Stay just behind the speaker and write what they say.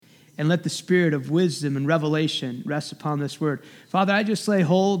and let the spirit of wisdom and revelation rest upon this word. Father, I just lay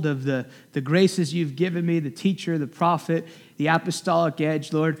hold of the graces you've given me, the teacher, the prophet, the apostolic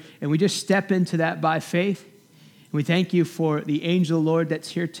edge, Lord, and we just step into that by faith. And we thank you for the angel, Lord, that's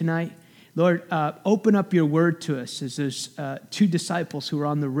here tonight. Lord, open up your word to us as those two disciples who were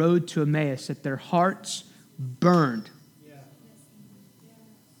on the road to Emmaus, that their hearts burned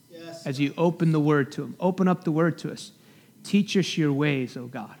as you open the word to them. Open up the word to us. Teach us your ways, O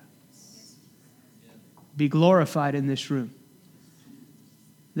God. Be glorified in this room.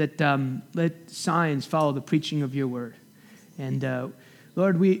 Let signs follow the preaching of your word. And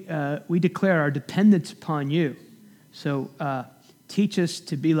Lord, we declare our dependence upon you. So teach us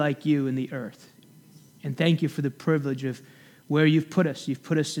to be like you in the earth. And thank you for the privilege of where you've put us. You've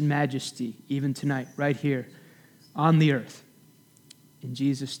put us in majesty, even tonight, right here on the earth. In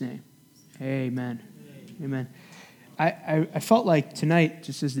Jesus' name, amen. Amen. I felt like tonight,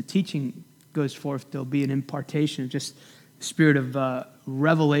 just as the teaching goes forth, there'll be an impartation, just the spirit of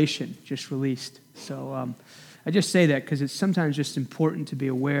revelation just released. So I just say that because it's sometimes just important to be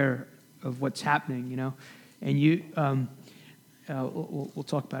aware of what's happening, you know. And you, we'll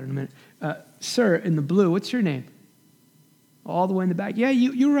talk about it in a minute. Sir, in the blue, what's your name? All the way in the back. Yeah,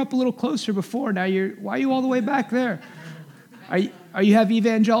 you were up a little closer before. Now why are you all the way back there? Are you have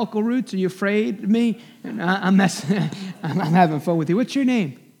evangelical roots? Are you afraid of me? And I'm messing. I'm having fun with you. What's your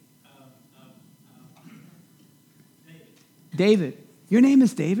name? David. Your name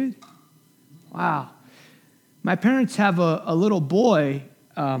is David? Wow. My parents have a little boy.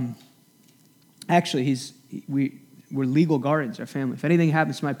 Actually, we're legal guardians, our family. If anything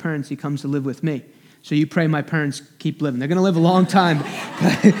happens to my parents, he comes to live with me. So you pray my parents keep living. They're going to live a long time.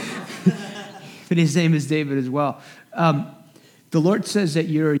 But his name is David as well. The Lord says that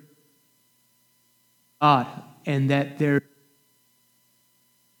you're God and that there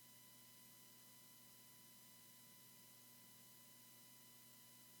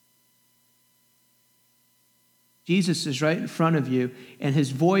Jesus is right in front of you, and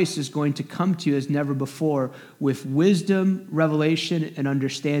his voice is going to come to you as never before with wisdom, revelation, and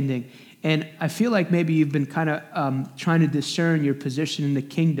understanding. And I feel like maybe you've been kind of trying to discern your position in the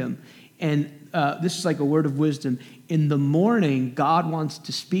kingdom. And this is like a word of wisdom. In the morning, God wants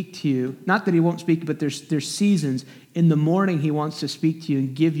to speak to you. Not that he won't speak, but there's seasons. In the morning, he wants to speak to you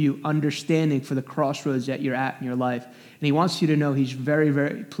and give you understanding for the crossroads that you're at in your life. And he wants you to know he's very,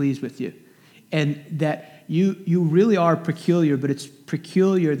 very pleased with you. And that you really are peculiar, but it's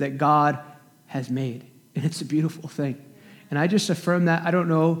peculiar that God has made. And it's a beautiful thing. And I just affirm that. I don't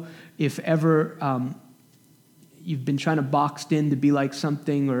know if ever you've been trying to boxed in to be like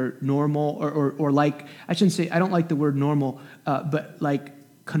something or normal or like, I shouldn't say, I don't like the word normal, but like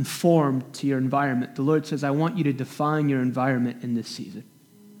conform to your environment. The Lord says, I want you to define your environment in this season.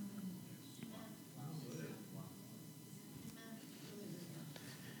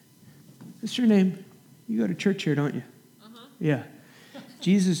 What's your name? You go to church here, don't you? Uh-huh. Yeah.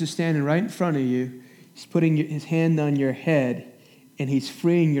 Jesus is standing right in front of you. He's putting his hand on your head, and he's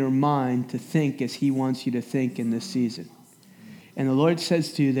freeing your mind to think as he wants you to think in this season. And the Lord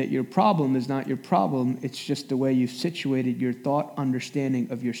says to you that your problem is not your problem. It's just the way you've situated your thought understanding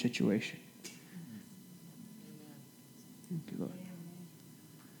of your situation. Thank you, Lord.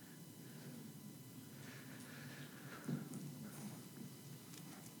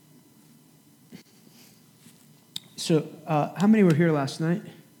 So, how many were here last night?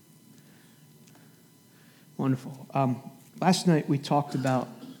 Wonderful. Last night we talked about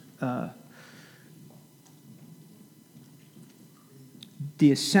the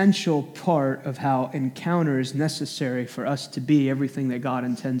essential part of how encounter is necessary for us to be everything that God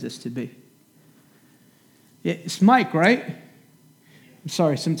intends us to be. It's Mike, right? I'm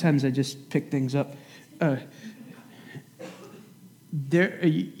sorry, sometimes I just pick things up.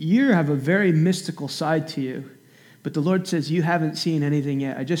 You have a very mystical side to you. But the Lord says you haven't seen anything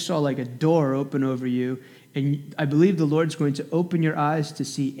yet. I just saw like a door open over you. And I believe the Lord's going to open your eyes to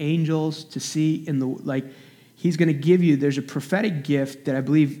see angels, to see he's going to give you, there's a prophetic gift that I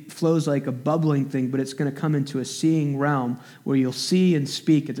believe flows like a bubbling thing, but it's going to come into a seeing realm where you'll see and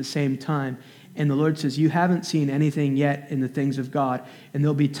speak at the same time. And the Lord says, you haven't seen anything yet in the things of God. And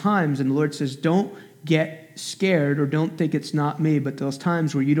there'll be times, and the Lord says, don't get scared or don't think it's not me, but those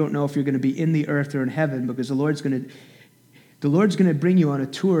times where you don't know if you're going to be in the earth or in heaven, because the Lord's going to bring you on a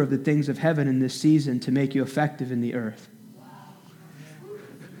tour of the things of heaven in this season to make you effective in the earth.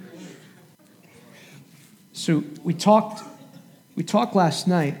 So we talked last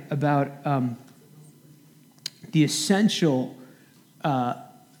night about the essential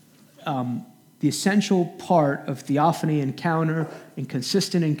the essential part of theophany encounter and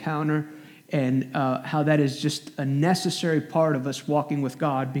consistent encounter, and how that is just a necessary part of us walking with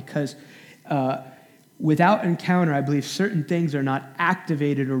God, because without encounter, I believe certain things are not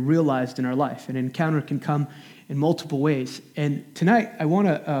activated or realized in our life. An encounter can come in multiple ways. And tonight, I want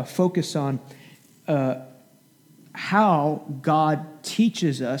to focus on how God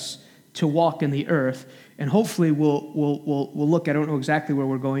teaches us to walk in the earth. And hopefully we'll look, I don't know exactly where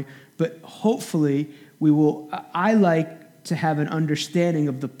we're going, but hopefully I like to have an understanding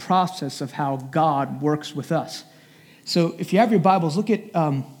of the process of how God works with us. So if you have your Bibles, look at,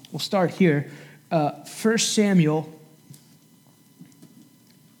 we'll start here, 1 Samuel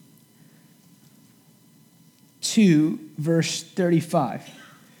 2, verse 35.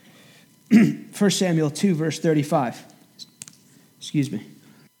 1 Samuel 2, verse 35. Excuse me.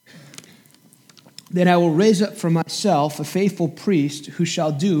 Then I will raise up for myself a faithful priest who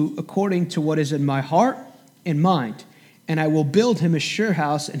shall do according to what is in my heart and mind. And I will build him a sure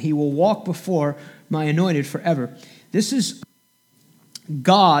house, and he will walk before my anointed forever. This is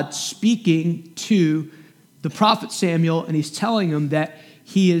God speaking to the prophet Samuel, and he's telling him that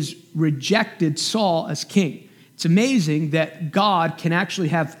he has rejected Saul as king. It's amazing that God can actually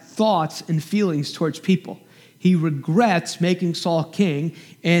have thoughts and feelings towards people. He regrets making Saul king,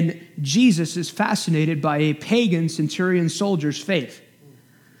 and Jesus is fascinated by a pagan centurion soldier's faith.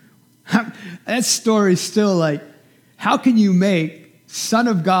 That story is still like, how can you make Son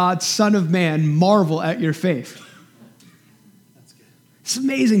of God, Son of Man marvel at your faith? That's good. It's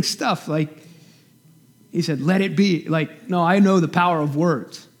amazing stuff. Like, he said, let it be. Like, no, I know the power of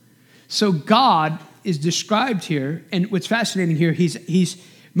words. So God is described here, and what's fascinating here,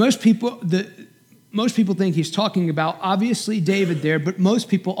 most people think he's talking about, obviously, David there, but most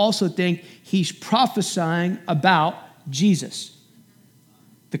people also think he's prophesying about Jesus,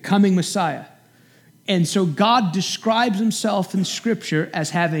 the coming Messiah. And so God describes himself in Scripture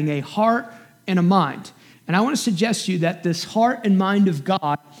as having a heart and a mind. And I want to suggest to you that this heart and mind of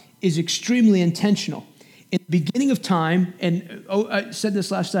God is extremely intentional. In the beginning of time, and I said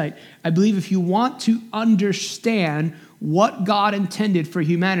this last night, I believe if you want to understand what God intended for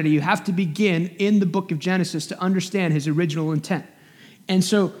humanity, you have to begin in the book of Genesis to understand his original intent. And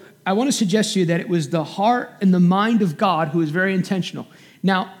so I want to suggest to you that it was the heart and the mind of God who is very intentional.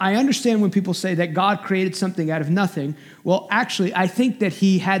 Now, I understand when people say that God created something out of nothing. Well, actually, I think that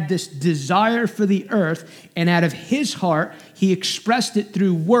he had this desire for the earth, and out of his heart, he expressed it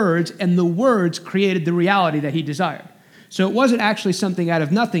through words, and the words created the reality that he desired. So it wasn't actually something out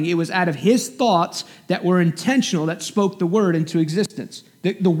of nothing. It was out of his thoughts that were intentional that spoke the word into existence,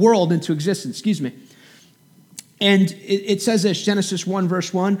 the world into existence, excuse me. And it says this, Genesis 1,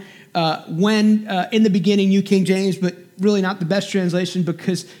 verse 1, when in the beginning, New King James, but really not the best translation,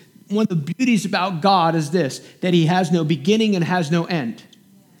 because one of the beauties about God is this, that he has no beginning and has no end.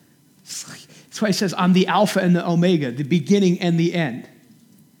 That's why he says, I'm the Alpha and the Omega, the beginning and the end.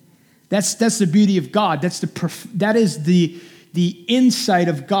 That's the beauty of God. That is the insight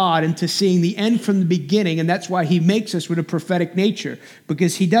of God into seeing the end from the beginning, and that's why he makes us with a prophetic nature,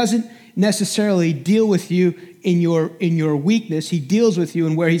 because he doesn't necessarily deal with you in your weakness. He deals with you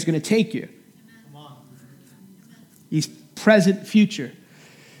in where he's going to take you. He's present, future.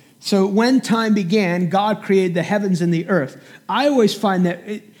 So when time began, God created the heavens and the earth. I always find that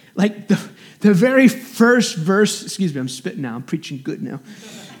the very first verse, excuse me, I'm spitting now, I'm preaching good now.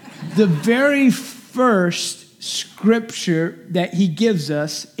 The very first scripture that he gives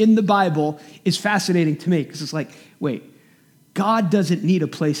us in the Bible is fascinating to me, because it's like, wait, God doesn't need a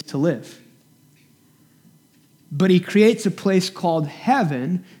place to live. But he creates a place called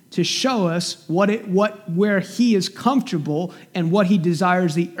heaven to show us where he is comfortable and what he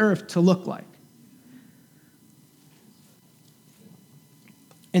desires the earth to look like.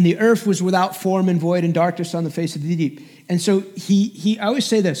 And the earth was without form and void, and darkness on the face of the deep. And so I always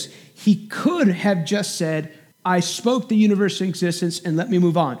say this, he could have just said, I spoke the universe in existence and let me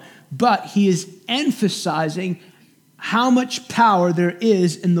move on. But he is emphasizing how much power there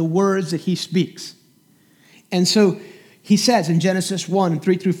is in the words that he speaks. And so he says in Genesis 1,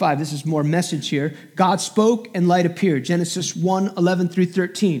 3 through 5, this is more message here, God spoke and light appeared. Genesis 1, 11 through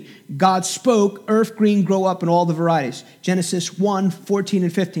 13. God spoke, earth green grow up in all the varieties. Genesis 1, 14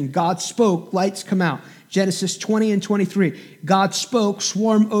 and 15. God spoke, lights come out. Genesis 20 and 23. God spoke,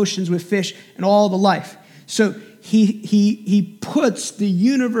 swarm oceans with fish and all the life. So he puts the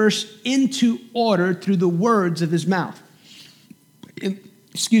universe into order through the words of his mouth.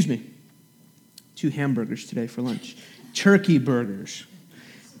 Excuse me. 2 hamburgers today for lunch. Turkey burgers.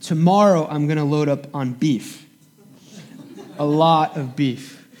 Tomorrow I'm going to load up on beef. A lot of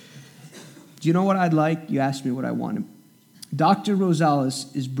beef. Do you know what I'd like? You asked me what I wanted. Dr.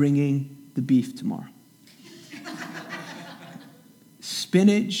 Rosales is bringing the beef tomorrow.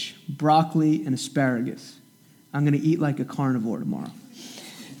 Spinach, broccoli, and asparagus. I'm going to eat like a carnivore tomorrow.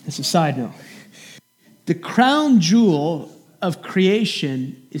 That's a side note. The crown jewel of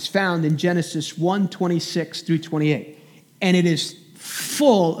creation is found in Genesis 1:26 through 28. And it is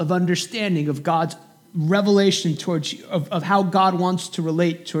full of understanding of God's revelation of how God wants to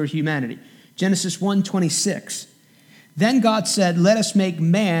relate toward humanity. Genesis 1:26. Then God said, let us make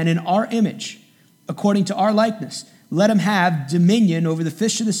man in our image, according to our likeness. Let him have dominion over the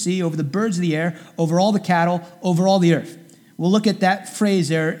fish of the sea, over the birds of the air, over all the cattle, over all the earth. We'll look at that phrase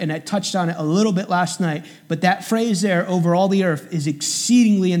there, and I touched on it a little bit last night, but that phrase there, over all the earth, is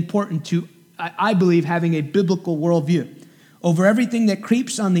exceedingly important to, I believe, having a biblical worldview. Over everything that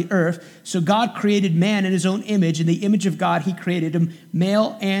creeps on the earth. So God created man in his own image. In the image of God, he created him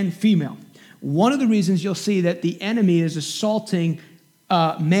male and female. One of the reasons you'll see that the enemy is assaulting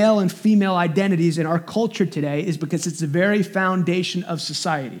male and female identities in our culture today is because it's the very foundation of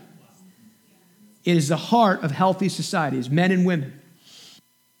society. It is the heart of healthy societies, men and women.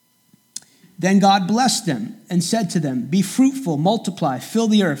 Then God blessed them and said to them, be fruitful, multiply, fill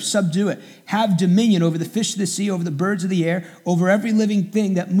the earth, subdue it, have dominion over the fish of the sea, over the birds of the air, over every living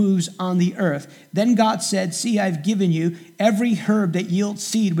thing that moves on the earth. Then God said, see, I've given you every herb that yields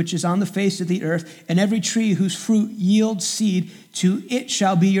seed, which is on the face of the earth, and every tree whose fruit yields seed, to it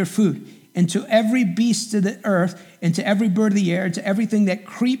shall be your food. And to every beast of the earth, and to every bird of the air, and to everything that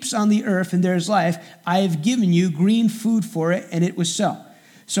creeps on the earth and there is life, I have given you green food for it, and it was so.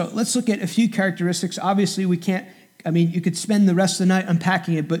 So let's look at a few characteristics. Obviously, you could spend the rest of the night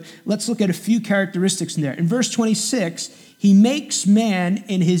unpacking it, but let's look at a few characteristics in there. In verse 26, he makes man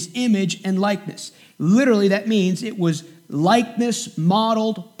in his image and likeness. Literally, that means it was likeness,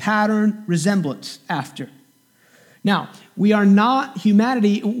 modeled, pattern, resemblance, after. Now, we are not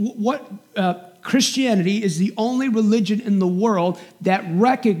humanity. Christianity is the only religion in the world that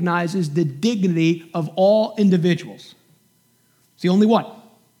recognizes the dignity of all individuals. It's the only one.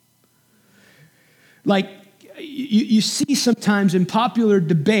 Like, you see sometimes in popular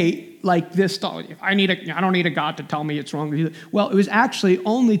debate like this thought, I don't need a God to tell me it's wrong. Well, it was actually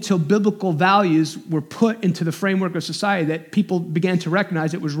only till biblical values were put into the framework of society that people began to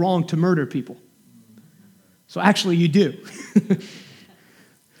recognize it was wrong to murder people. So actually you do.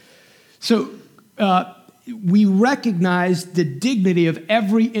 So we recognize the dignity of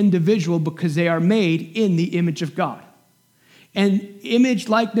every individual because they are made in the image of God. And image,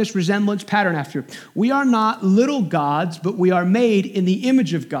 likeness, resemblance, pattern after. We are not little gods, but we are made in the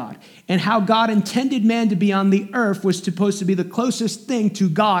image of God. And how God intended man to be on the earth was supposed to be the closest thing to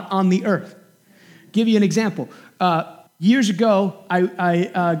God on the earth. Give you an example. Years ago,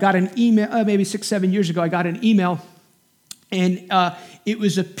 I got an email, maybe 6-7 years ago, I got an email, and it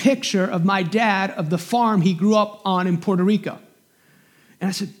was a picture of my dad of the farm he grew up on in Puerto Rico. And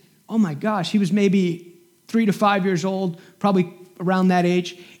I said, oh my gosh, he was maybe 3 to 5 years old, probably around that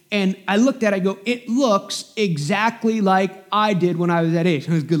age. And I looked at it, I go, it looks exactly like I did when I was that age.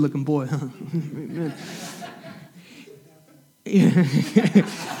 He was a good-looking boy.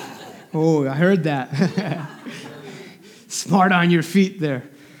 Oh, I heard that. Smart on your feet there.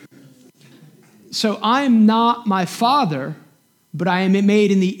 So I am not my father, but I am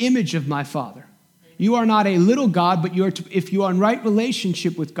made in the image of my father. You are not a little God, but if you are in right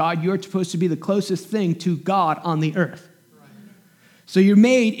relationship with God, you're supposed to be the closest thing to God on the earth. So you're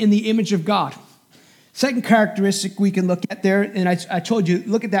made in the image of God. Second characteristic we can look at there, and I told you,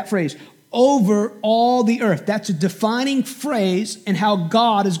 look at that phrase, over all the earth. That's a defining phrase in how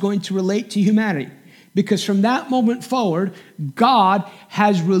God is going to relate to humanity. Because from that moment forward, God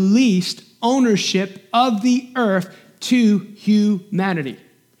has released ownership of the earth to humanity.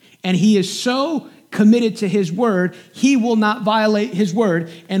 And he is so committed to his word, he will not violate his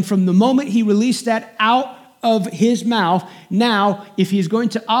word. And from the moment he released that out of his mouth, now, if he's going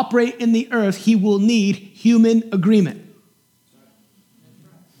to operate in the earth, he will need human agreement.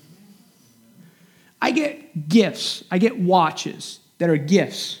 I get gifts. I get watches that are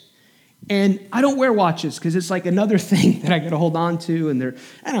gifts. And I don't wear watches because it's like another thing that I got to hold on to. And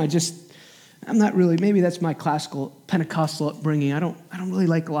I'm not really, maybe that's my classical Pentecostal upbringing. I don't really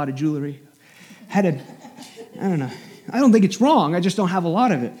like a lot of jewelry. I don't know. I don't think it's wrong. I just don't have a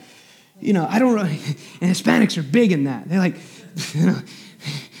lot of it. I don't really, and Hispanics are big in that. They're like,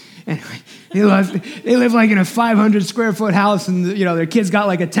 anyway, they live like in a 500 square foot house, and their kid's got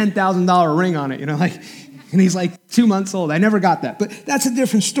like a $10,000 ring on it, and he's like 2 months old. I never got that, but that's a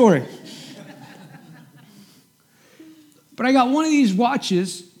different story. But I got one of these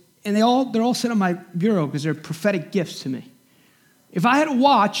watches, and they're all set on my bureau because they're prophetic gifts to me. If I had a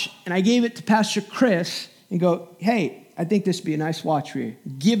watch and I gave it to Pastor Chris and go, hey, I think this would be a nice watch for you,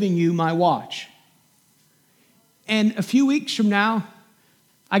 giving you my watch. And a few weeks from now,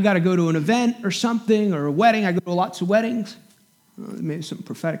 I got to go to an event or something, or a wedding. I go to lots of weddings. Maybe something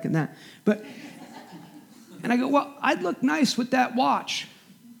prophetic in that. And I go, well, I'd look nice with that watch.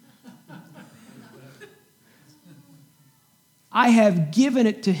 I have given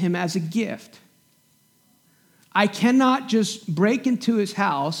it to him as a gift. I cannot just break into his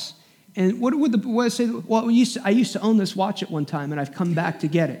house and what would the boys say? Well, I used to own this watch at one time, and I've come back to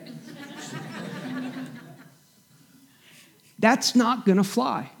get it. That's not going to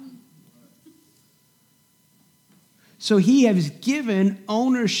fly. So he has given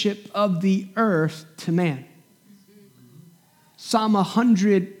ownership of the earth to man. Psalm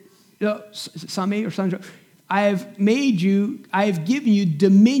 100, Psalm 8 or Psalm 100. I have given you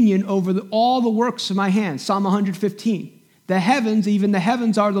dominion over all the works of my hands. Psalm 115. The heavens, even the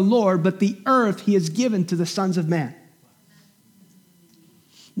heavens are the Lord, but the earth he has given to the sons of man.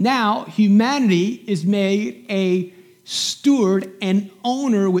 Now, humanity is made a steward and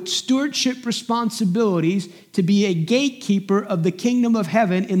owner with stewardship responsibilities to be a gatekeeper of the kingdom of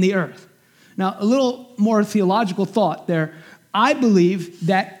heaven in the earth. Now, a little more theological thought there. I believe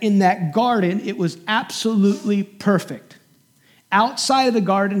that in that garden, it was absolutely perfect. Outside of the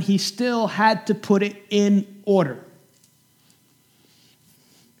garden, he still had to put it in order.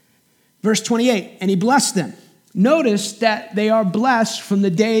 Verse 28, and he blessed them. Notice that they are blessed from the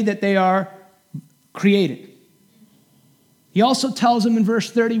day that they are created. He also tells them in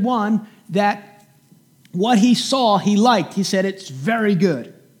verse 31 that what he saw, he liked. He said, it's very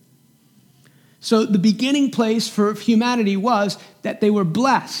good. So the beginning place for humanity was that they were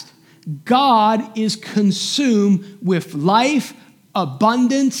blessed. God is consumed with life,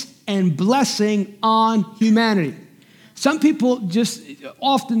 abundance, and blessing on humanity. Some people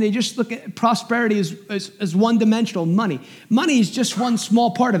often look at prosperity as one-dimensional, money. Money is just one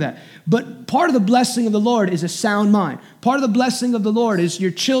small part of that. But part of the blessing of the Lord is a sound mind. Part of the blessing of the Lord is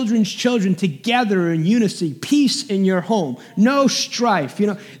your children's children together in unity, peace in your home, no strife.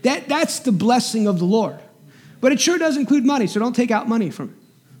 That's the blessing of the Lord. But it sure does include money, so don't take out money from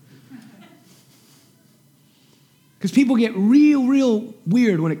it. Because people get real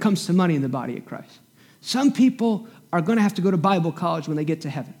weird when it comes to money in the body of Christ. Some people are going to have to go to Bible college when they get to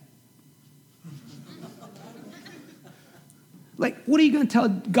heaven. Like, what are you going to tell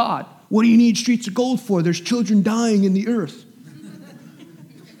God? What do you need streets of gold for? There's children dying in the earth.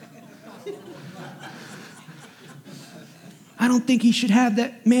 I don't think he should have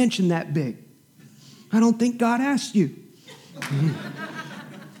that mansion that big. I don't think God asked you.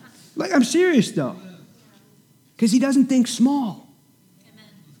 Like, I'm serious, though. Because he doesn't think small.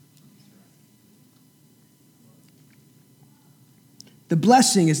 The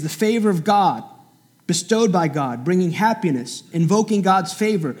blessing is the favor of God, bestowed by God, bringing happiness, invoking God's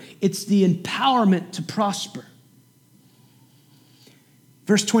favor. It's the empowerment to prosper.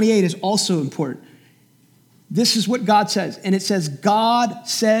 Verse 28 is also important. This is what God says, and it says, God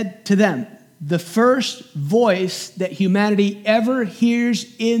said to them, the first voice that humanity ever hears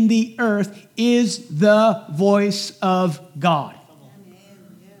in the earth is the voice of God.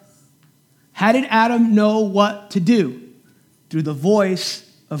 How did Adam know what to do? Through the voice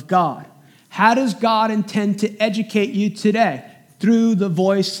of God. How does God intend to educate you today? Through the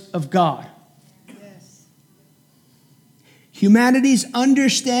voice of God. Yes. Humanity's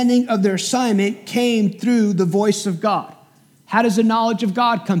understanding of their assignment came through the voice of God. How does the knowledge of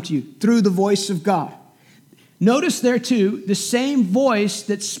God come to you? Through the voice of God. Notice there too, the same voice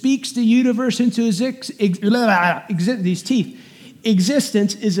that speaks the universe into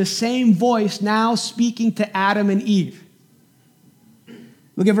existence is the same voice now speaking to Adam and Eve.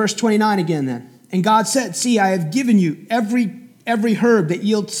 Look at verse 29 again then. And God said, see, I have given you every herb that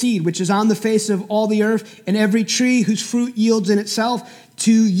yields seed, which is on the face of all the earth, and every tree whose fruit yields in itself.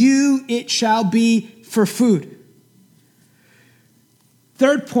 To you it shall be for food.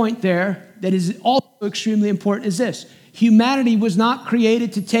 Third point there that is also extremely important is this. Humanity was not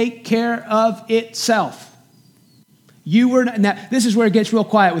created to take care of itself. Now, this is where it gets real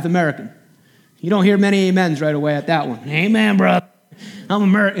quiet with American. You don't hear many amens right away at that one. Amen, brother. I'm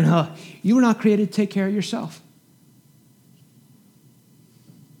American. You were not created to take care of yourself.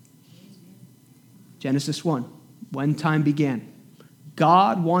 Genesis 1, when time began,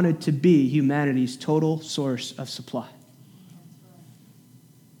 God wanted to be humanity's total source of supply.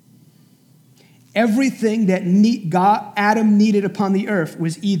 Everything that Adam needed upon the earth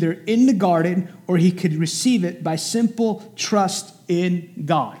was either in the garden or he could receive it by simple trust in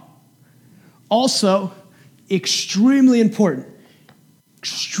God. Also, extremely important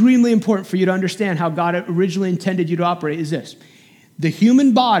for you to understand how God originally intended you to operate is this. The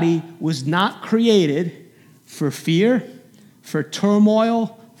human body was not created for fear, for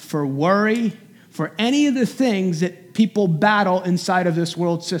turmoil, for worry, for any of the things that people battle inside of this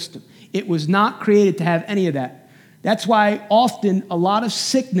world system. It was not created to have any of that. That's why often a lot of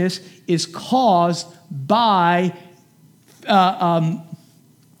sickness is caused by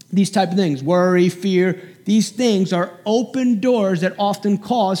these type of things, worry, fear. These things are open doors that often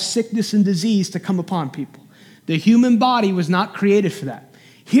cause sickness and disease to come upon people. The human body was not created for that.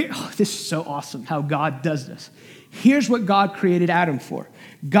 This is so awesome how God does this. Here's what God created Adam for.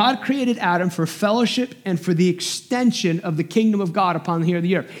 God created Adam for fellowship and for the extension of the kingdom of God upon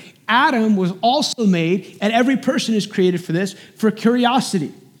the earth. Adam was also made, and every person is created for this, for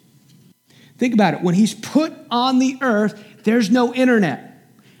curiosity. Think about it. When he's put on the earth, there's no internet.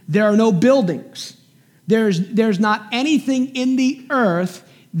 There are no buildings. There's not anything in the earth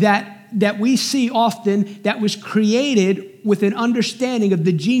that we see often that was created with an understanding of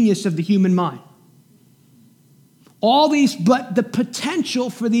the genius of the human mind. All these, but the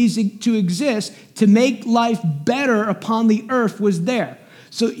potential for these to exist to make life better upon the earth was there.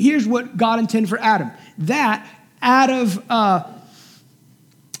 So here's what God intended for Adam. That out of,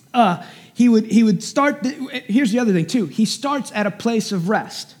 he would start, here's the other thing too. He starts at a place of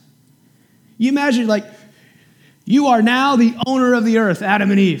rest. You imagine like, you are now the owner of the earth,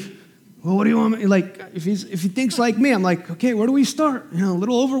 Adam and Eve. Well, what do you want me, like, if he thinks like me, I'm like, okay, where do we start? You know, a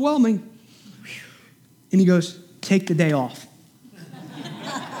little overwhelming. And he goes, take the day off.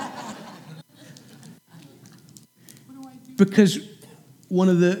 Because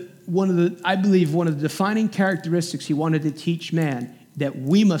I believe one of the defining characteristics he wanted to teach man that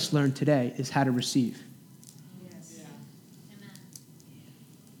we must learn today is how to receive. Yes. Yeah.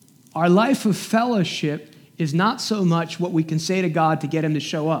 Our life of fellowship is not so much what we can say to God to get him to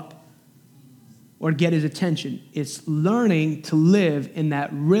show up or get his attention. It's learning to live in that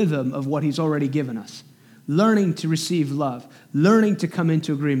rhythm of what he's already given us. Learning to receive love. Learning to come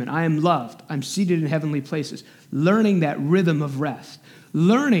into agreement. I am loved. I'm seated in heavenly places. Learning that rhythm of rest.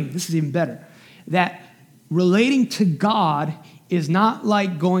 Learning, this is even better, that relating to God is not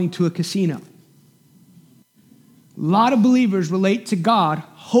like going to a casino. A lot of believers relate to God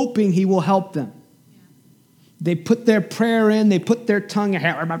hoping he will help them. They put their prayer in, they put their tongue,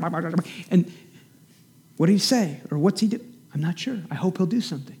 and what did he say? Or what's he do? I'm not sure. I hope he'll do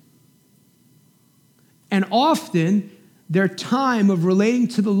something. And often, their time of relating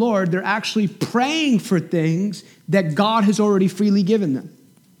to the Lord, they're actually praying for things that God has already freely given them.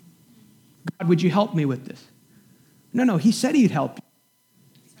 God, would you help me with this? No, he said he'd help you.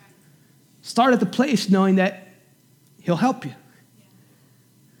 Start at the place knowing that he'll help you.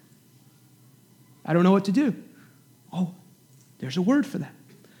 I don't know what to do. Oh, there's a word for that.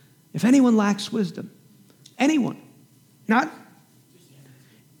 If anyone lacks wisdom, anyone, not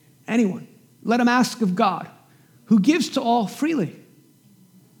anyone, let him ask of God, who gives to all freely.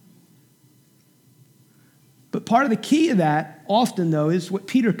 But part of the key of that, often though, is what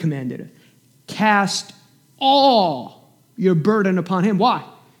Peter commanded. Cast all your burden upon him. Why?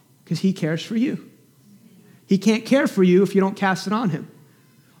 Because he cares for you. He can't care for you if you don't cast it on him.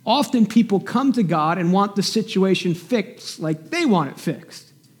 Often people come to God and want the situation fixed like they want it fixed.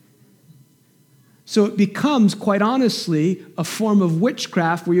 So it becomes, quite honestly, a form of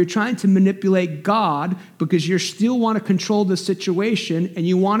witchcraft where you're trying to manipulate God because you still want to control the situation and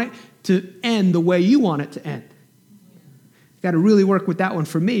you want it to end the way you want it to end. Got to really work with that one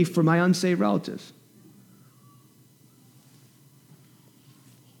for me, for my unsaved relatives.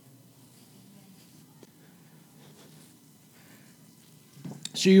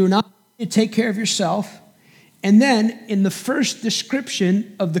 So you're not to take care of yourself. And then in the first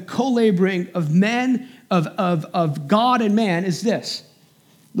description of the co-laboring of men, of God and man is this.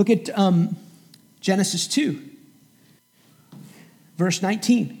 Look at Genesis 2, verse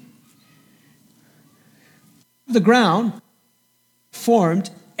 19. The ground formed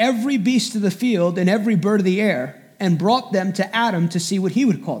every beast of the field and every bird of the air and brought them to Adam to see what he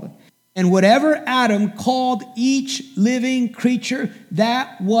would call them. And whatever Adam called each living creature,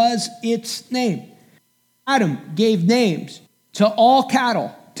 that was its name. Adam gave names to all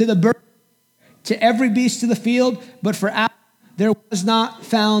cattle, to the birds, to every beast of the field, but for Adam there was not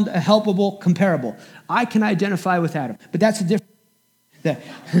found a helpable comparable. I can identify with Adam, but that's a different...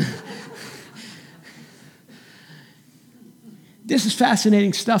 This is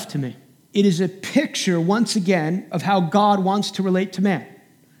fascinating stuff to me. It is a picture, once again, of how God wants to relate to man.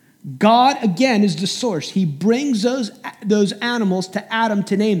 God, again, is the source. He brings those animals to Adam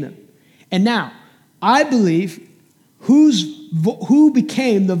to name them. And now, I believe who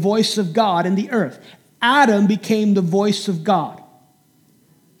became the voice of God in the earth? Adam became the voice of God.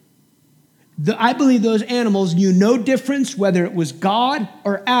 I believe those animals knew no difference whether it was God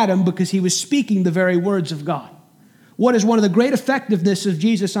or Adam because he was speaking the very words of God. What is one of the great effectiveness of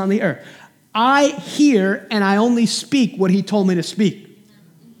Jesus on the earth? I hear and I only speak what he told me to speak.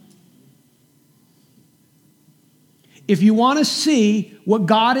 If you want to see what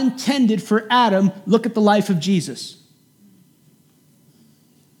God intended for Adam, look at the life of Jesus.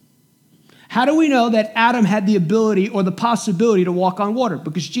 How do we know that Adam had the ability or the possibility to walk on water?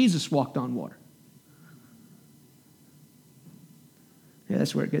 Because Jesus walked on water. Yeah,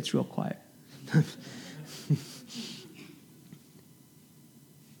 that's where it gets real quiet.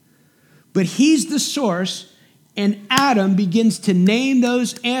 But he's the source, and Adam begins to name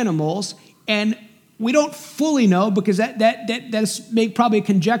those animals, and we don't fully know because that's probably a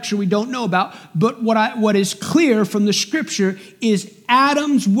conjecture we don't know about. But what is clear from the scripture is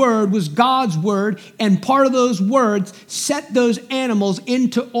Adam's word was God's word, and part of those words set those animals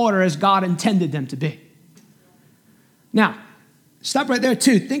into order as God intended them to be. Now, stop right there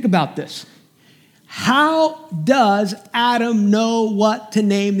too. Think about this. How does Adam know what to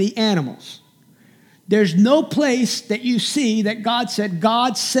name the animals? There's no place that you see that God said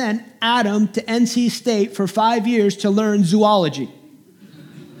God sent Adam to NC State for 5 years to learn zoology.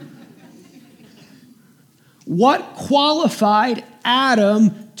 What qualified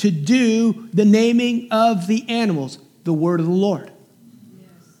Adam to do the naming of the animals? The word of the Lord. Yes.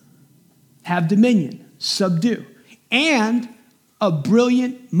 Have dominion, subdue, and a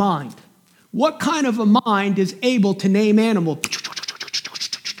brilliant mind. What kind of a mind is able to name animals?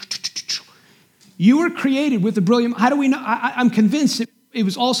 You were created with a brilliant. How do we know? I'm convinced it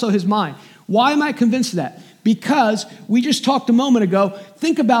was also his mind. Why am I convinced of that? Because we just talked a moment ago.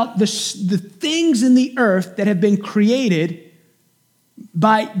 Think about the things in the earth that have been created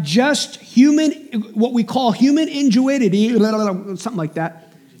by just human, what we call human ingenuity, something like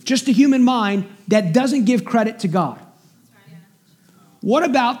that. Just a human mind that doesn't give credit to God. What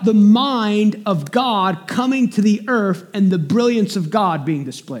about the mind of God coming to the earth and the brilliance of God being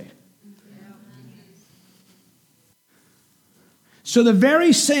displayed? So the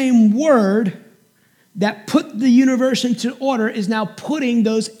very same word that put the universe into order is now putting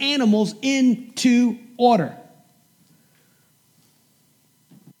those animals into order.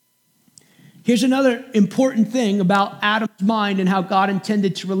 Here's another important thing about Adam's mind and how God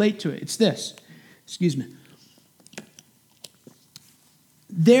intended to relate to it. It's this. Excuse me.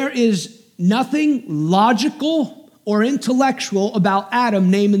 There is nothing logical or intellectual about Adam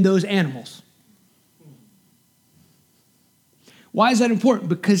naming those animals. Why is that important?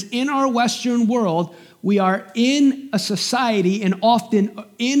 Because in our Western world, we are in a society and often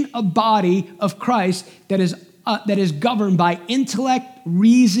in a body of Christ that is governed by intellect,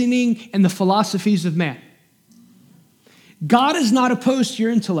 reasoning, and the philosophies of man. God is not opposed to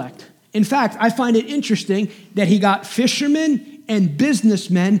your intellect. In fact, I find it interesting that he got fishermen and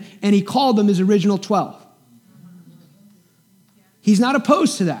businessmen, and he called them his original 12. He's not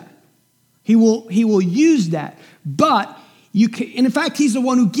opposed to that. He will use that. But and in fact, he's the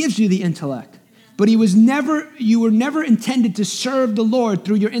one who gives you the intellect. But you were never intended to serve the Lord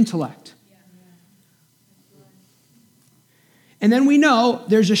through your intellect. And then we know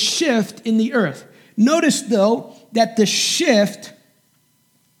there's a shift in the earth. Notice, though, that the shift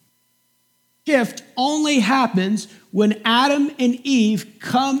only happens when Adam and Eve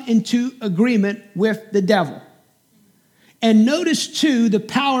come into agreement with the devil. And notice, too, the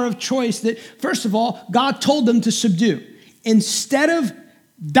power of choice that, first of all, God told them to subdue. Instead of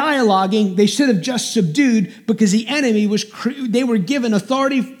dialoguing, they should have just subdued because the enemy they were given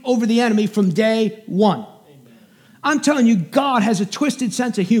authority over the enemy from day one. Amen. I'm telling you, God has a twisted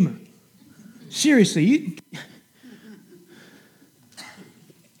sense of humor. Seriously.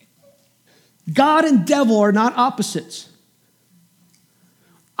 God and devil are not opposites.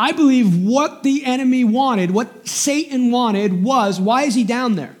 I believe what the enemy wanted, what Satan wanted was, why is he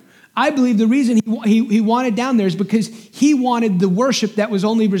down there? I believe the reason he wanted down there is because he wanted the worship that was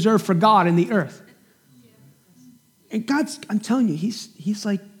only reserved for God in the earth. And God's, I'm telling you, he's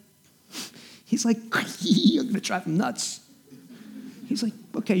like, I'm going to drive him nuts. He's like,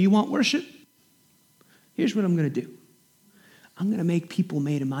 okay, you want worship? Here's what I'm going to do. I'm going to make people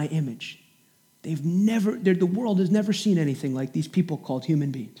made in my image. The world has never seen anything like these people called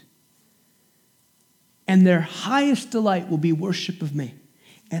human beings. And their highest delight will be worship of me.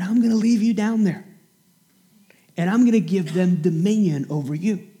 And I'm going to leave you down there. And I'm going to give them dominion over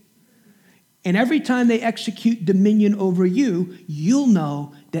you. And every time they execute dominion over you, you'll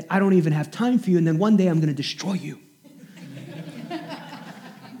know that I don't even have time for you, and then one day I'm going to destroy you.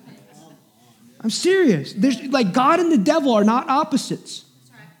 I'm serious. There's like God and the devil are not opposites.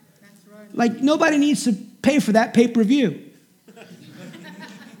 That's right. Like nobody needs to pay for that pay-per-view.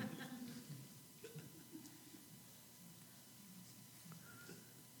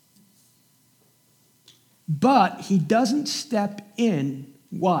 But he doesn't step in.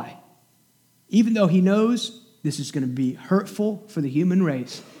 Why? Even though he knows this is going to be hurtful for the human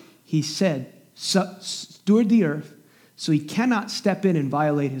race, he said, steward the earth, so he cannot step in and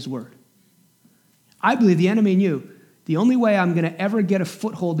violate his word. I believe the enemy knew the only way I'm going to ever get a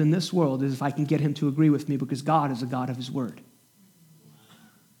foothold in this world is if I can get him to agree with me, because God is a God of his word.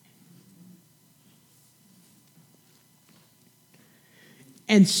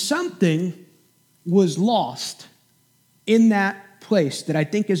 And something was lost in that place that I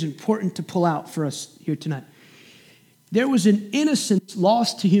think is important to pull out for us here tonight. There was an innocence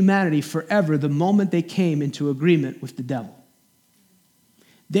lost to humanity forever the moment they came into agreement with the devil.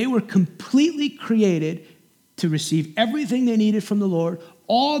 They were completely created to receive everything they needed from the Lord,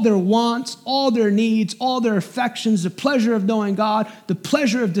 all their wants, all their needs, all their affections, the pleasure of knowing God, the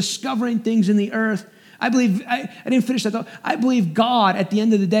pleasure of discovering things in the earth. I didn't finish that thought. I believe God at the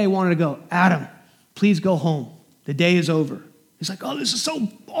end of the day wanted to go, Adam, please go home. The day is over. He's like, oh, this is so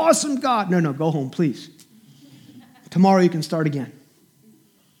awesome, God. No, go home, please. Tomorrow you can start again.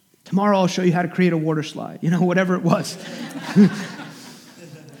 Tomorrow I'll show you how to create a water slide. Whatever it was.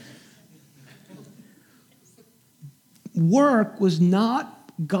 Work was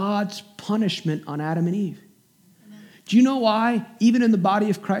not God's punishment on Adam and Eve. Do you know why, even in the body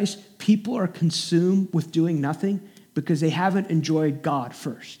of Christ, people are consumed with doing nothing? Because they haven't enjoyed God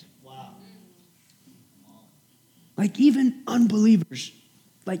first. Wow. Like even unbelievers,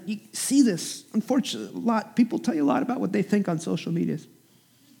 like you see this, unfortunately, a lot. People tell you a lot about what they think on social media.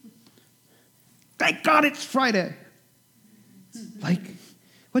 Thank God it's Friday. Like,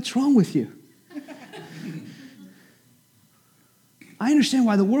 what's wrong with you? I understand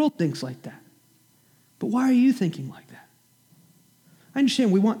why the world thinks like that. But why are you thinking like that? I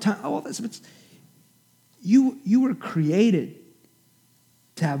understand we want time. Oh, you were created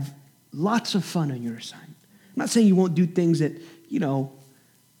to have lots of fun on your assignment. I'm not saying you won't do things that,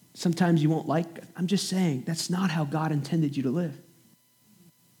 sometimes you won't like. I'm just saying that's not how God intended you to live.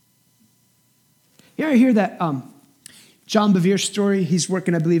 You ever hear that John Bevere story? He's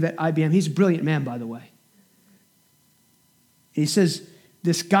working, I believe, at IBM. He's a brilliant man, by the way. He says,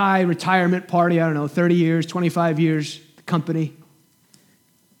 this guy, retirement party, 30 years, 25 years, the company.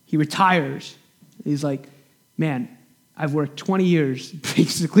 He retires. He's like, man, I've worked 20 years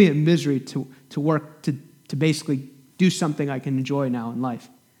basically in misery to work, to basically do something I can enjoy now in life.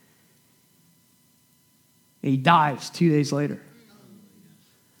 And he dies 2 days later.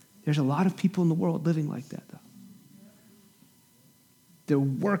 There's a lot of people in the world living like that, though. They're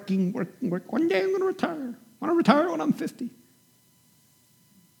working. One day I'm going to retire. I want to retire when I'm 50.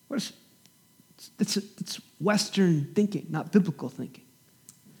 It's Western thinking, not biblical thinking.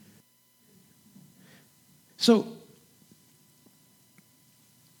 So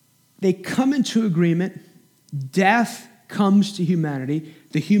they come into agreement. Death comes to humanity.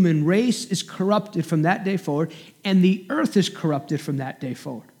 The human race is corrupted from that day forward, and the earth is corrupted from that day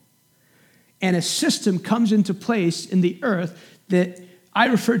forward. And a system comes into place in the earth that I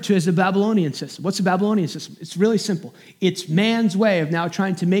refer to as the Babylonian system. What's the Babylonian system? It's really simple. It's man's way of now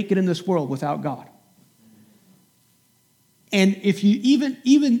trying to make it in this world without God. And if you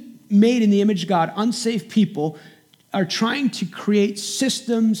even made in the image of God, unsafe people are trying to create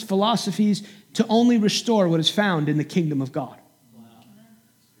systems, philosophies to only restore what is found in the kingdom of God. Wow.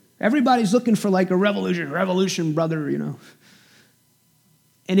 Everybody's looking for like a revolution, brother,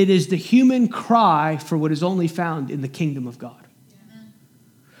 And it is the human cry for what is only found in the kingdom of God.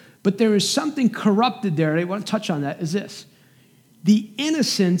 But there is something corrupted there, and I want to touch on that, is this. The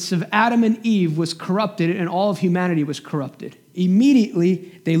innocence of Adam and Eve was corrupted, and all of humanity was corrupted.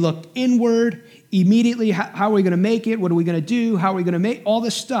 Immediately, they looked inward. Immediately, how are we going to make it? What are we going to do? How are we going to make all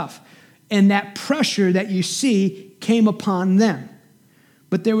this stuff? And that pressure that you see came upon them.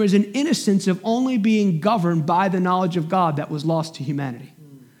 But there was an innocence of only being governed by the knowledge of God that was lost to humanity.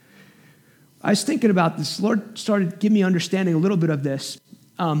 I was thinking about this. The Lord started giving me understanding a little bit of this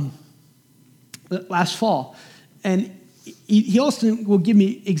last fall. And he also will give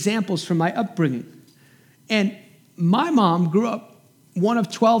me examples from my upbringing. And my mom grew up one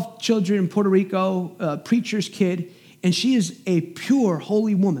of 12 children in Puerto Rico, a preacher's kid, and she is a pure,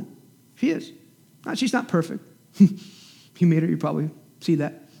 holy woman. She is. She's not perfect. You meet her, you probably see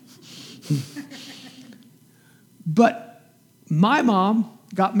that. But my mom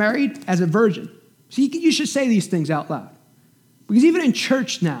got married as a virgin. So you should say these things out loud. Because even in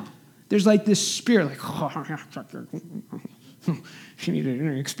church now, there's like this spirit, like, she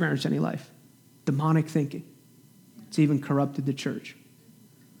didn't experience any life. Demonic thinking. It's even corrupted the church.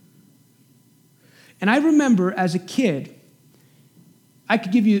 And I remember as a kid, I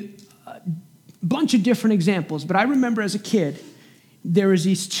could give you a bunch of different examples, but I remember as a kid, there was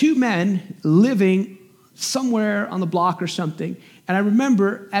these two men living somewhere on the block or something. And I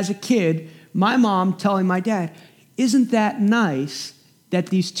remember as a kid, my mom telling my dad, isn't that nice that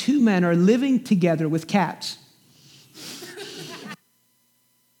these two men are living together with cats?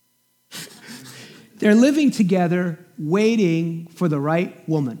 They're living together, waiting for the right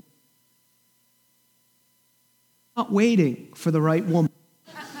woman. Not waiting for the right woman.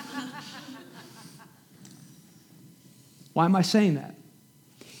 Why am I saying that?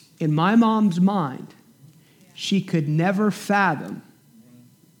 In my mom's mind, she could never fathom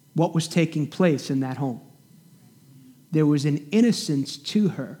what was taking place in that home. There was an innocence to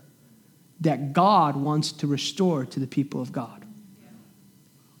her that God wants to restore to the people of God.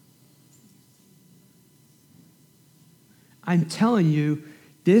 I'm telling you,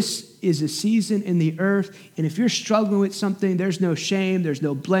 this is a season in the earth, and if you're struggling with something, there's no shame, there's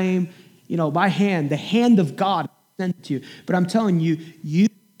no blame. You know, the hand of God sent to you. But I'm telling you, you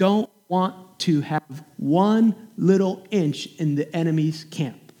don't want to have one little inch in the enemy's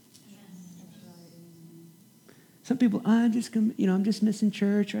camp. Some people, I'm just missing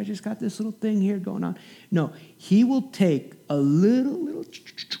church, or I just got this little thing here going on. No, he will take a little,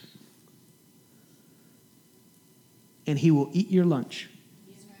 and he will eat your lunch.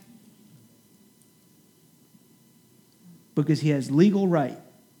 Because he has legal right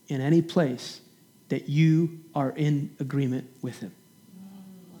in any place that you are in agreement with him.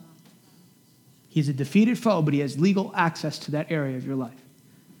 He's a defeated foe, but he has legal access to that area of your life.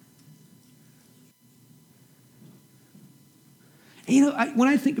 And when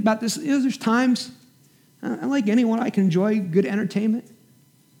I think about this, there's times, like anyone, I can enjoy good entertainment,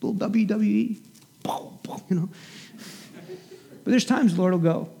 a little WWE, But there's times the Lord will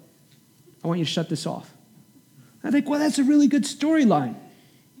go, I want you to shut this off. I think, well, that's a really good storyline.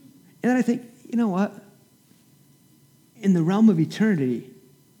 And then I think, you know what? In the realm of eternity,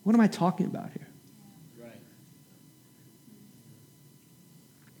 what am I talking about here? Right.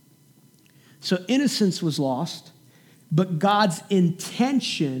 So innocence was lost, but God's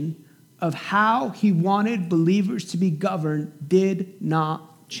intention of how he wanted believers to be governed did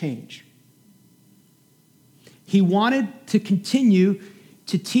not change. He wanted to continue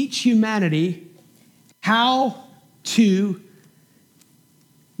to teach humanity how to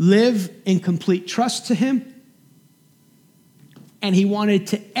live in complete trust to him, and he wanted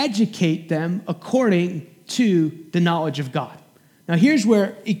to educate them according to the knowledge of God. Now here's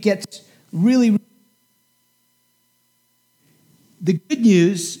where it gets really. The good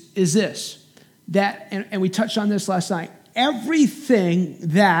news is this, that, and we touched on this last night, everything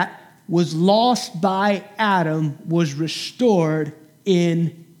that was lost by Adam was restored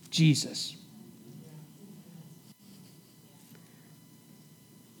in Jesus.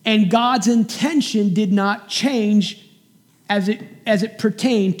 And God's intention did not change as it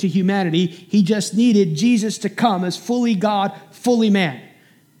pertained to humanity. He just needed Jesus to come as fully God, fully man.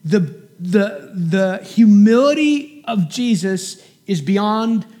 The humility of Jesus is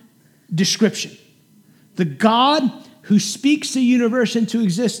beyond description. The God who speaks the universe into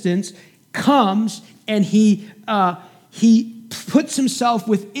existence comes and he puts himself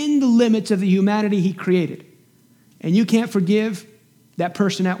within the limits of the humanity he created. And you can't forgive that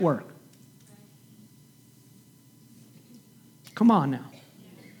person at work. Come on now.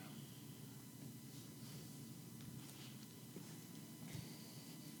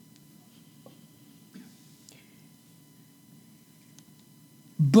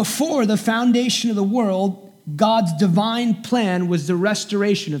 Before the foundation of the world, God's divine plan was the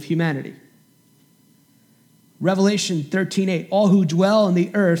restoration of humanity. Revelation 13:8, all who dwell on the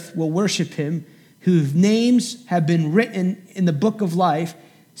earth will worship him, whose names have been written in the book of life,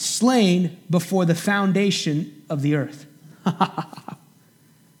 slain before the foundation of the earth.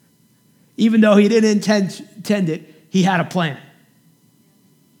 Even though he didn't intend it, he had a plan.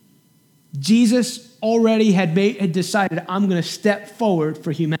 Jesus already had decided, I'm going to step forward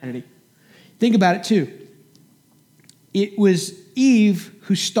for humanity. Think about it too. It was Eve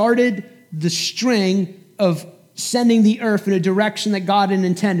who started the string of sending the earth in a direction that God had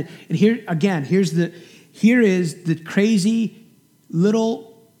intended. And here is the crazy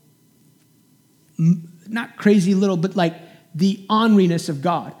little, not crazy little, but like the orneriness of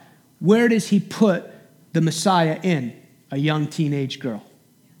God. Where does he put the Messiah in? A young teenage girl.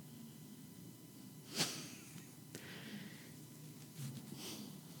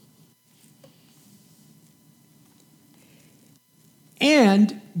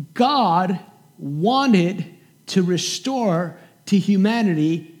 And God wanted to restore to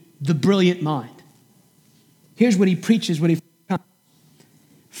humanity the brilliant mind. Here's what he preaches when he comes.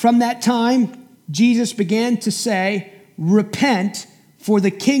 From that time, Jesus began to say, repent, for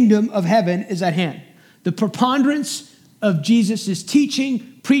the kingdom of heaven is at hand. The preponderance of Jesus'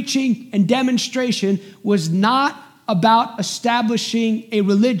 teaching, preaching, and demonstration was not about establishing a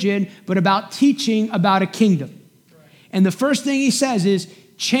religion, but about teaching about a kingdom. And the first thing he says is,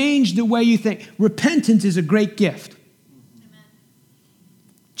 change the way you think. Repentance is a great gift. Amen.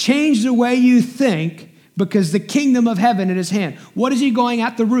 Change the way you think, because the kingdom of heaven is at his hand. What is he going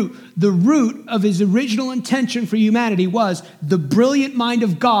at the root? The root of his original intention for humanity was the brilliant mind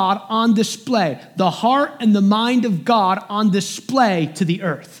of God on display, the heart and the mind of God on display to the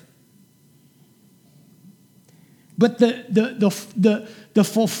earth. But the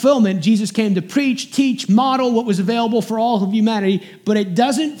fulfillment, Jesus came to preach, teach, model what was available for all of humanity, but it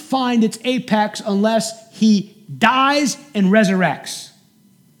doesn't find its apex unless he dies and resurrects.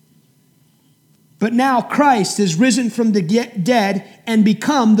 But now Christ has risen from the dead and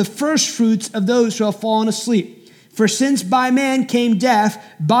become the first fruits of those who have fallen asleep. For since by man came death,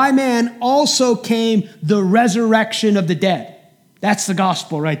 by man also came the resurrection of the dead. That's the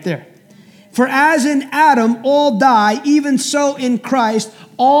gospel right there. For as in Adam all die, even so in Christ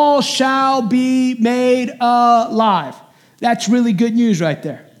all shall be made alive. That's really good news right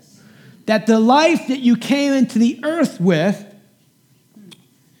there. That the life that you came into the earth with,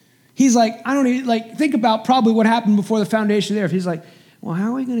 he's like, I don't even, think about probably what happened before the foundation of the earth. He's like, well,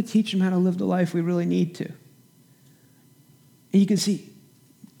 how are we going to teach them how to live the life we really need to? And you can see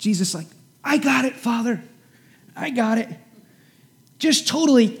Jesus like, I got it, Father. I got it. Just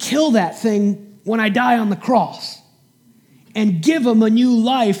totally kill that thing when I die on the cross and give them a new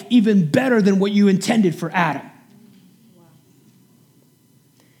life even better than what you intended for Adam.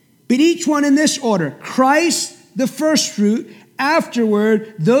 But each one in this order, Christ the first fruit,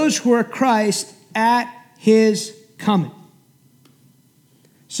 afterward those who are Christ at his coming.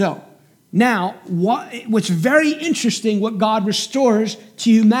 So now, what's very interesting, what God restores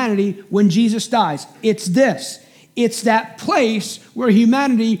to humanity when Jesus dies, it's this. It's that place where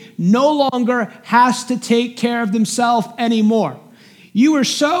humanity no longer has to take care of themselves anymore. We were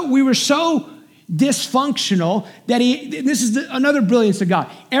so dysfunctional that this is another brilliance of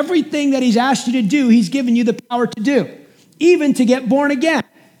God. Everything that he's asked you to do, he's given you the power to do, even to get born again.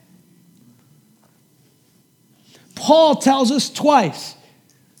 Paul tells us twice,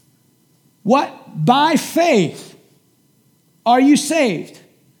 what? By faith are you saved.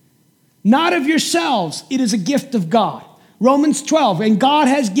 Not of yourselves, it is a gift of God. Romans 12, and God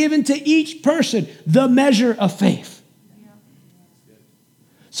has given to each person the measure of faith.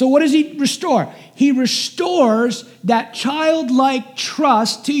 So what does he restore? He restores that childlike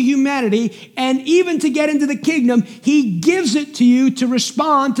trust to humanity, and even to get into the kingdom, he gives it to you to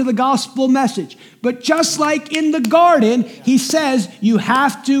respond to the gospel message. But just like in the garden, he says you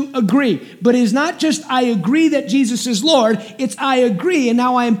have to agree. But it's not just I agree that Jesus is Lord, it's I agree and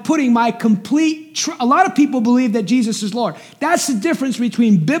now I am putting my complete a lot of people believe that Jesus is Lord. That's the difference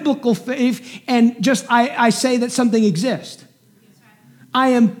between biblical faith and just I say that something exists. I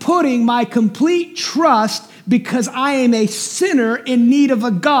am putting my complete trust because I am a sinner in need of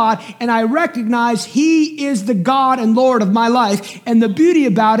a God, and I recognize he is the God and Lord of my life. And the beauty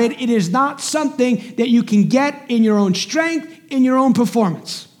about it, it is not something that you can get in your own strength, in your own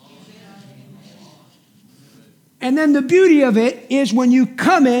performance. And then the beauty of it is when you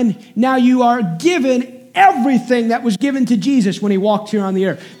come in, now you are given everything that was given to Jesus when he walked here on the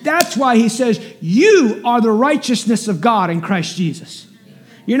earth. That's why he says, you are the righteousness of God in Christ Jesus.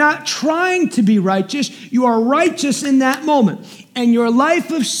 You're not trying to be righteous. You are righteous in that moment. And your life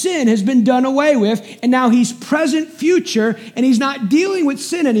of sin has been done away with. And now he's present, future, and he's not dealing with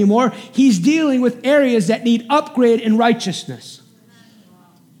sin anymore. He's dealing with areas that need upgrade in righteousness.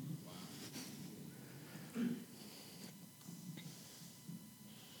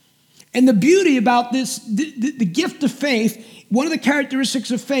 And the beauty about this, the gift of faith, one of the characteristics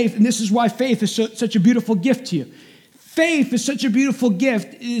of faith, and this is why faith is such a beautiful gift to you. Faith is such a beautiful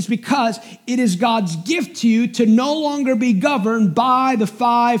gift is because it is God's gift to you to no longer be governed by the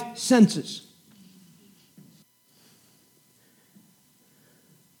five senses.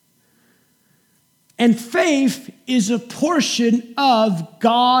 And faith is a portion of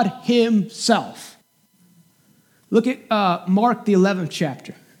God himself. Look at Mark, the 11th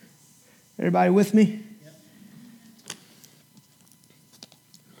chapter. Everybody with me?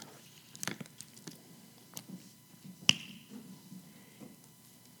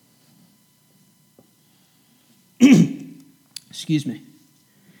 Excuse me.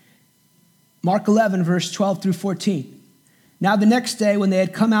 Mark 11, verse 12 through 14. Now the next day when they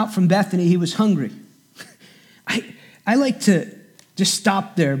had come out from Bethany, he was hungry. I like to just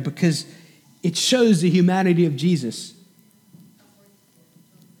stop there because it shows the humanity of Jesus.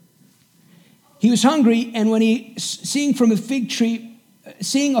 He was hungry, and when he, seeing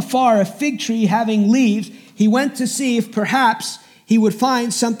afar a fig tree having leaves, he went to see if perhaps he would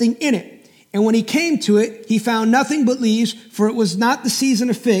find something in it. And when he came to it, he found nothing but leaves, for it was not the season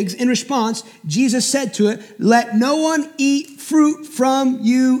of figs. In response, Jesus said to it, "Let no one eat fruit from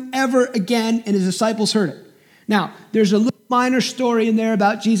you ever again." And his disciples heard it. Now, there's a little minor story in there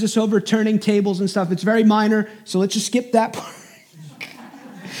about Jesus overturning tables and stuff. It's very minor, so let's just skip that part.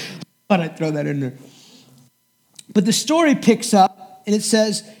 Thought I'd throw that in there. But the story picks up, and it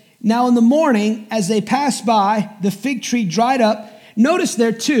says, "Now in the morning, as they passed by, the fig tree dried up." Notice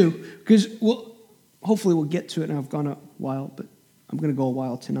there too, because hopefully we'll get to it, and I've gone a while, but I'm going to go a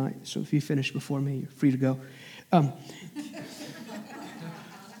while tonight. So if you finish before me, you're free to go.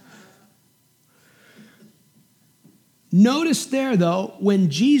 Notice there, though, when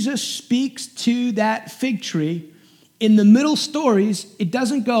Jesus speaks to that fig tree, in the middle stories, it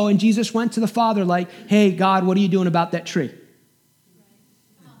doesn't go, and Jesus went to the Father like, "Hey, God, what are you doing about that tree?"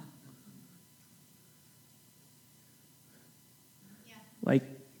 Like,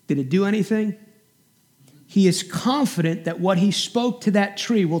 did it do anything? He is confident that what he spoke to that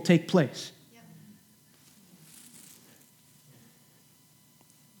tree will take place.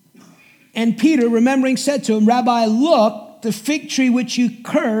 And Peter, remembering, said to him, "Rabbi, look, the fig tree which you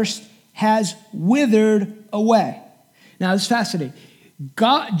cursed has withered away." Now, it's fascinating.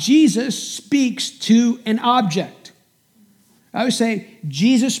 Jesus speaks to an object. I would say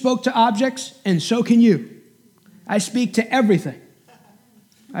Jesus spoke to objects, and so can you. I speak to everything.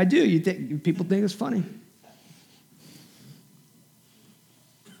 I do. People think it's funny.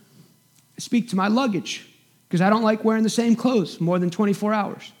 I speak to my luggage because I don't like wearing the same clothes more than 24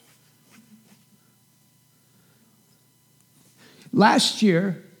 hours. Last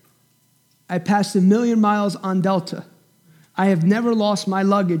year, I passed 1,000,000 miles on Delta. I have never lost my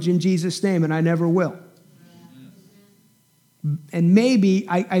luggage in Jesus' name, and I never will. And maybe,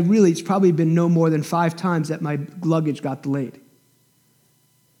 it's probably been no more than 5 times that my luggage got delayed.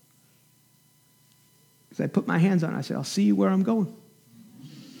 Because I put my hands on it, I said, "I'll see you where I'm going."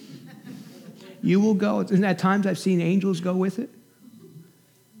 You will go. Isn't that times I've seen angels go with it?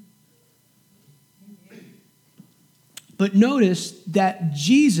 But notice that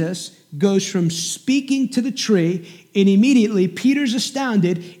Jesus goes from speaking to the tree, and immediately Peter's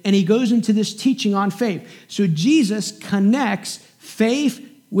astounded, and he goes into this teaching on faith. So Jesus connects faith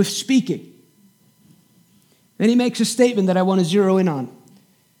with speaking. Then he makes a statement that I want to zero in on.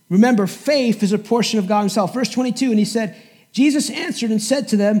 Remember, faith is a portion of God himself. Verse 22, and he said, Jesus answered and said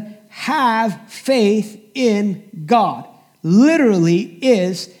to them, "Have faith in God." Literally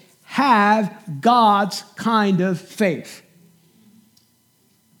is have God's kind of faith.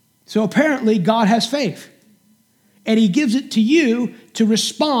 So apparently God has faith, and he gives it to you to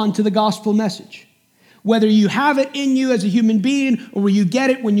respond to the gospel message. Whether you have it in you as a human being or where you get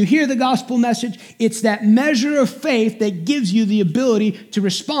it when you hear the gospel message, it's that measure of faith that gives you the ability to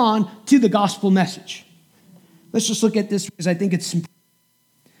respond to the gospel message. Let's just look at this because I think it's important.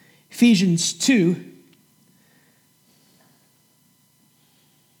 Ephesians 2.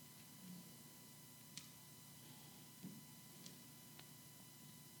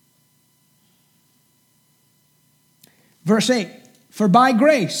 Verse 8, "For by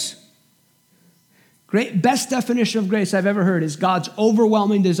grace," best definition of grace I've ever heard is God's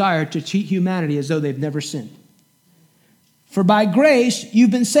overwhelming desire to treat humanity as though they've never sinned. "For by grace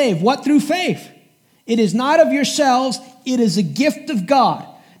you've been saved." What? Through faith. "It is not of yourselves, it is a gift of God,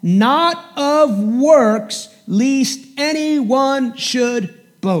 not of works, lest anyone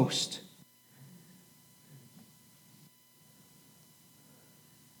should boast."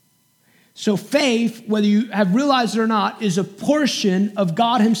 So faith, whether you have realized it or not, is a portion of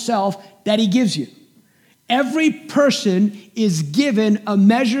God himself that he gives you. Every person is given a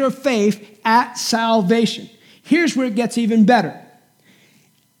measure of faith at salvation. Here's where it gets even better.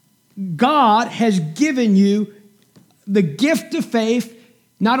 God has given you the gift of faith,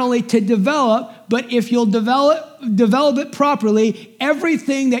 not only to develop, but if you'll develop it properly,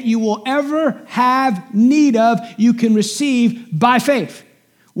 everything that you will ever have need of, you can receive by faith.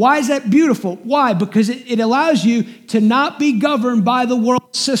 Why is that beautiful? Why? Because it allows you to not be governed by the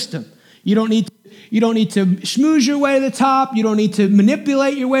world system. You don't need to schmooze your way to the top. You don't need to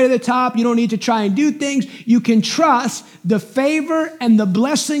manipulate your way to the top. You don't need to try and do things. You can trust the favor and the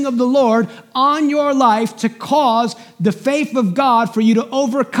blessing of the Lord on your life to cause the faith of God for you to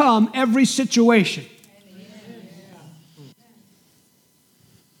overcome every situation.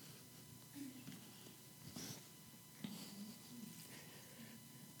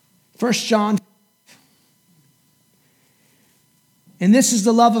 First John. And this is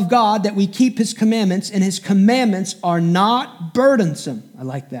the love of God, that we keep his commandments, and his commandments are not burdensome. I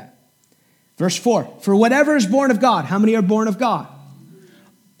like that. Verse 4, for whatever is born of God, how many are born of God?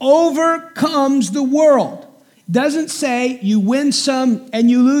 Overcomes the world. Doesn't say you win some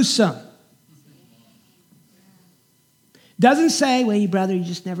and you lose some. Doesn't say, well, you brother, you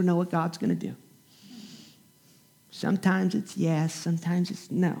just never know what God's going to do. Sometimes it's yes, sometimes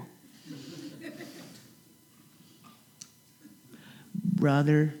it's no.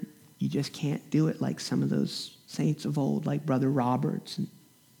 Brother, you just can't do it like some of those saints of old, like Brother Roberts.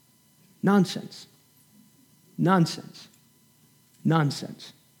 Nonsense. Nonsense.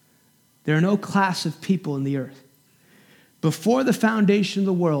 Nonsense. There are no class of people in the earth. Before the foundation of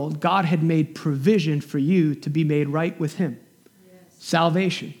the world, God had made provision for you to be made right with him. Yes.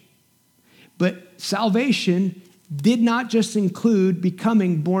 Salvation. But salvation did not just include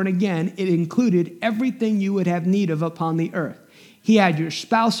becoming born again. It included everything you would have need of upon the earth. He had your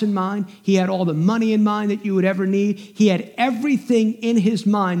spouse in mind. He had all the money in mind that you would ever need. He had everything in his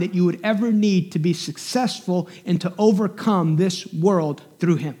mind that you would ever need to be successful and to overcome this world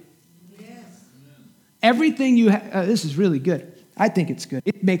through him. Yes. Everything you have, this is really good. I think it's good.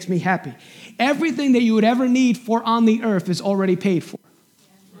 It makes me happy. Everything that you would ever need for on the earth is already paid for.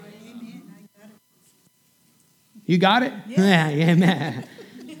 You got it? Yeah, amen.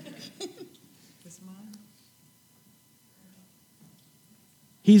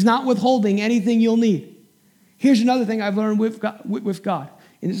 He's not withholding anything you'll need. Here's another thing I've learned with God.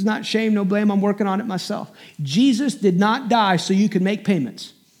 And it's not shame, no blame. I'm working on it myself. Jesus did not die so you could make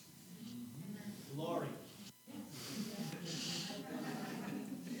payments. Glory.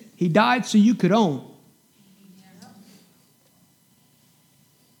 He died so you could own.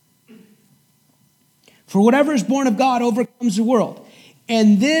 For whatever is born of God overcomes the world.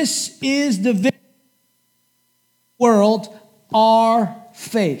 And this is the world, our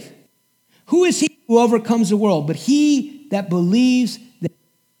faith. Who is he who overcomes the world? But he that believes that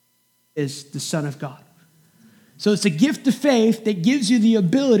he is the Son of God. So it's a gift of faith that gives you the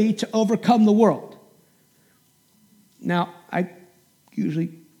ability to overcome the world. Now, I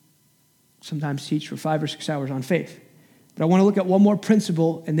usually sometimes teach for 5 or 6 hours on faith. But I want to look at one more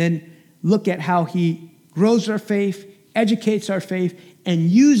principle and then look at how he grows our faith, educates our faith,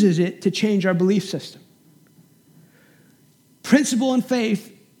 and uses it to change our belief system. Principle in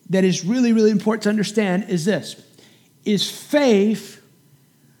faith that is really, really important to understand is this, is faith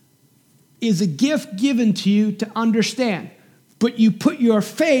is a gift given to you to understand, but you put your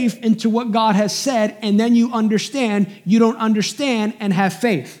faith into what God has said, and then you understand. You don't understand and have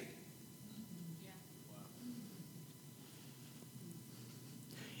faith.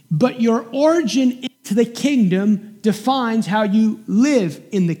 But your origin into the kingdom defines how you live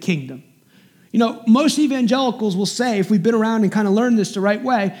in the kingdom. You know, most evangelicals will say, if we've been around and kind of learned this the right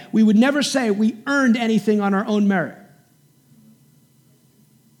way, we would never say we earned anything on our own merit.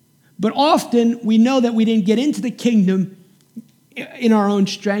 But often we know that we didn't get into the kingdom in our own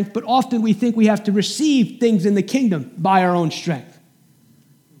strength, but often we think we have to receive things in the kingdom by our own strength.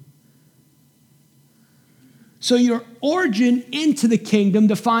 So your origin into the kingdom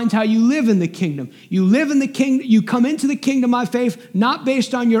defines how you live in the kingdom. You live in the kingdom, you come into the kingdom by faith, not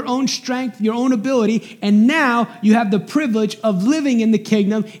based on your own strength, your own ability, and now you have the privilege of living in the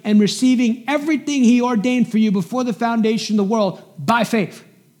kingdom and receiving everything he ordained for you before the foundation of the world by faith.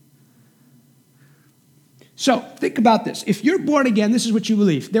 So think about this. If you're born again, this is what you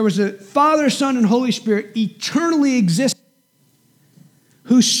believe. There was a Father, Son, and Holy Spirit eternally existing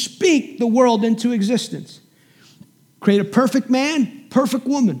who speak the world into existence. Create a perfect man, perfect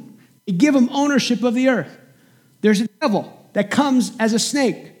woman. You give them ownership of the earth. There's a devil that comes as a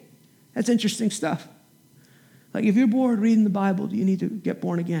snake. That's interesting stuff. Like if you're bored reading the Bible, do you need to get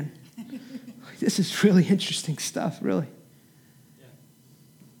born again? This is really interesting stuff, really.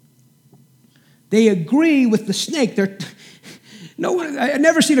 They agree with the snake. No one. I've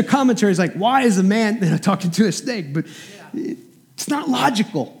never seen a commentary. It's like, why is a man talking to a snake? But it's not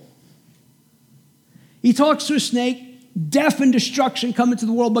logical. He talks to a snake. Death and destruction come into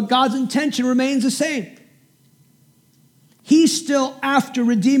the world, but God's intention remains the same. He's still after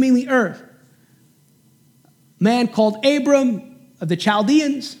redeeming the earth. Man called Abram of the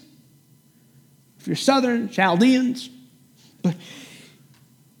Chaldeans, If you're Southern, Chaldeans. And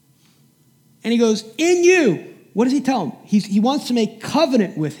he goes, in you. What does he tell him? He wants to make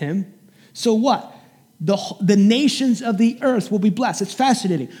covenant with him. So what? The nations of the earth will be blessed. It's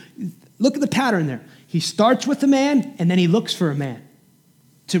fascinating. Look at the pattern there. He starts with a man, and then he looks for a man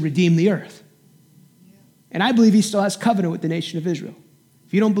to redeem the earth. And I believe he still has covenant with the nation of Israel.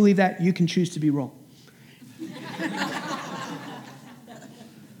 If you don't believe that, you can choose to be wrong.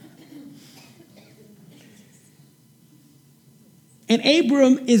 And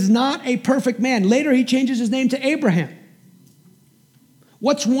Abram is not a perfect man. Later, he changes his name to Abraham.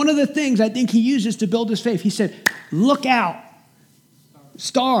 What's one of the things I think he uses to build his faith? He said, look out,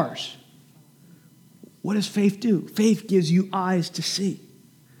 stars. What does faith do? Faith gives you eyes to see.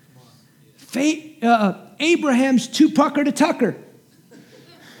 Faith, Abraham's too pucker to tucker.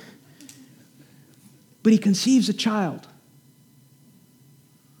 But he conceives a child.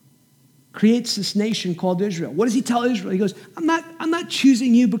 Creates this nation called Israel. What does he tell Israel? He goes, I'm not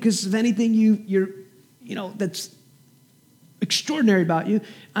choosing you because of anything you're that's extraordinary about you.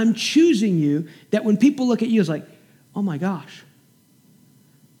 I'm choosing you that when people look at you, it's like, oh my gosh,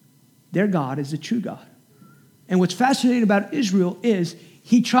 their God is the true God. And what's fascinating about Israel is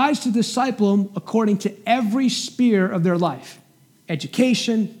he tries to disciple them according to every sphere of their life.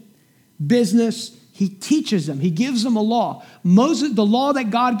 Education, business. He teaches them. He gives them a law. Moses, the law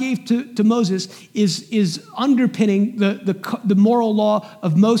that God gave to Moses is underpinning the moral law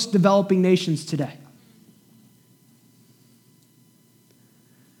of most developing nations today.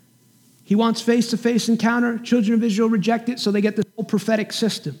 He wants face-to-face encounter. Children of Israel reject it, so they get this whole prophetic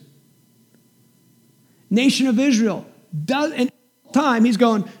system. Nation of Israel does, and all the time he's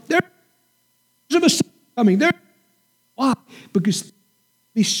going, there's a Messiah coming. Why? Because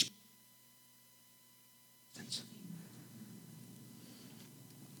these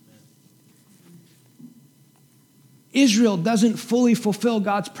Israel doesn't fully fulfill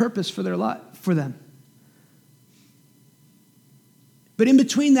God's purpose for their life, for them. But in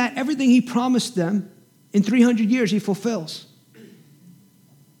between that, everything he promised them in 300 years, he fulfills.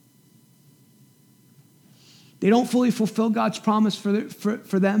 They don't fully fulfill God's promise for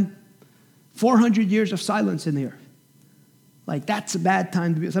them. 400 years of silence in the earth. Like, that's a bad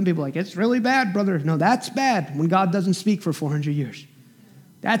time to be. Some people are like, it's really bad, brother. No, that's bad when God doesn't speak for 400 years.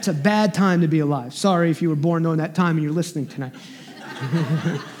 That's a bad time to be alive. Sorry if you were born during that time and you're listening tonight.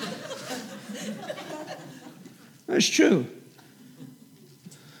 That's true.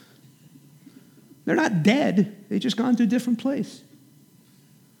 They're not dead. They've just gone to a different place.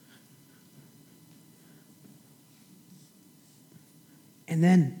 And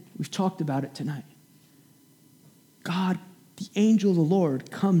then, we've talked about it tonight. God, the angel of the Lord,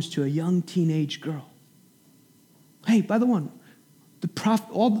 comes to a young teenage girl. Hey, by the way,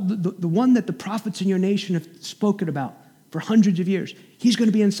 the one that the prophets in your nation have spoken about for hundreds of years, he's going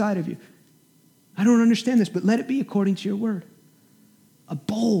to be inside of you. I don't understand this, but let it be according to your word. A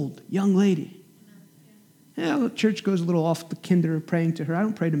bold young lady. Yeah, the church goes a little off the kinder praying to her. I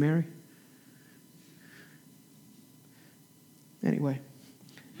don't pray to Mary. Anyway,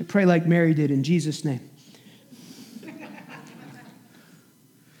 I pray like Mary did in Jesus' name.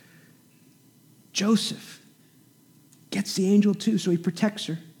 Joseph gets the angel too, so he protects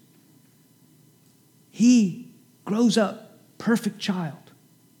her. He grows up, perfect child.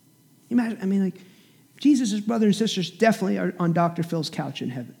 Imagine, Jesus' brothers and sisters definitely are on Dr. Phil's couch in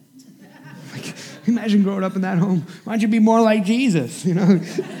heaven. Imagine growing up in that home. Why don't you be more like Jesus? He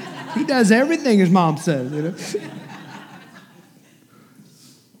does everything his mom says.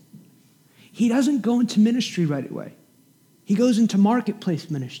 He doesn't go into ministry right away. He goes into marketplace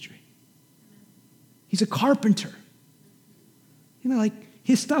ministry. He's a carpenter.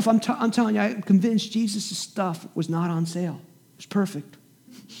 His stuff, I'm telling you, I'm convinced Jesus' stuff was not on sale. It was perfect.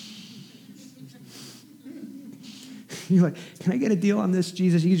 You're like, can I get a deal on this,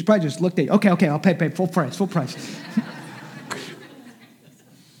 Jesus? He probably just looked at you. Okay, I'll pay full price.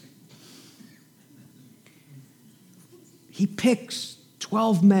 He picks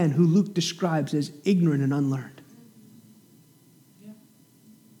 12 men who Luke describes as ignorant and unlearned.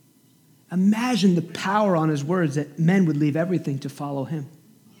 Imagine the power on his words that men would leave everything to follow him.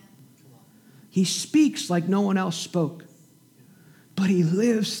 He speaks like no one else spoke, but he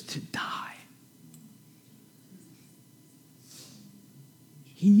lives to die.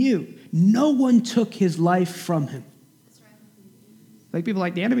 He knew no one took his life from him. Like people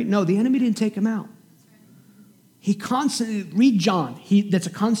like the enemy. No, the enemy didn't take him out. He constantly, read John. That's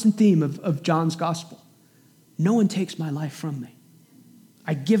a constant theme of John's gospel. No one takes my life from me.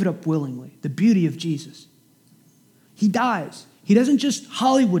 I give it up willingly. The beauty of Jesus. He dies. He doesn't just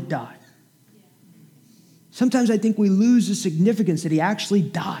Hollywood die. Sometimes I think we lose the significance that he actually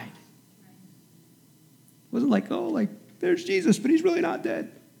died. It wasn't like, there's Jesus, but he's really not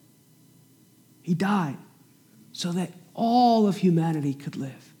dead. He died so that all of humanity could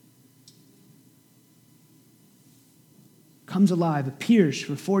live. Comes alive, appears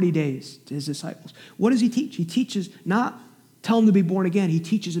for 40 days to his disciples. What does he teach? He teaches not tell them to be born again. He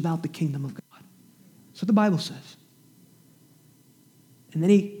teaches about the kingdom of God. That's what the Bible says. And then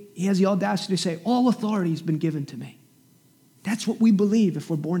he has the audacity to say, all authority has been given to me. That's what we believe if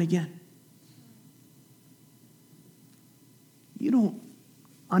we're born again. You don't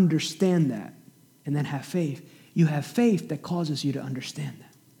understand that and then have faith. You have faith that causes you to understand that.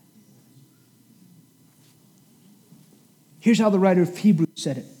 Here's how the writer of Hebrews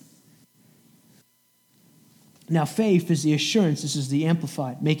said it. Now, faith is the assurance, this is the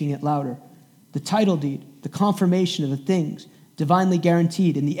Amplified, making it louder. The title deed, the confirmation of the things divinely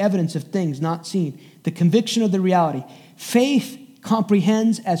guaranteed, and the evidence of things not seen, the conviction of the reality. Faith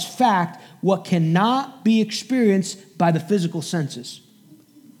comprehends as fact what cannot be experienced by the physical senses.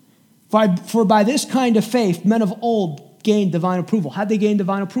 For by this kind of faith, men of old gained divine approval. How'd they gain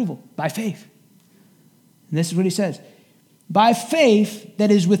divine approval? By faith. And this is what he says. By faith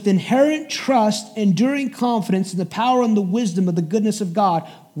that is with inherent trust, enduring confidence in the power and the wisdom of the goodness of God,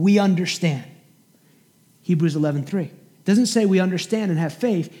 we understand. Hebrews 11:3. It doesn't say we understand and have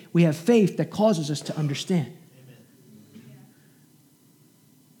faith. We have faith that causes us to understand. Amen.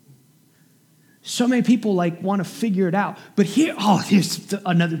 So many people want to figure it out. But here's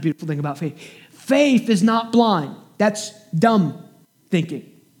another beautiful thing about faith. Faith is not blind. That's dumb thinking.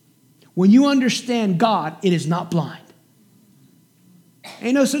 When you understand God, it is not blind.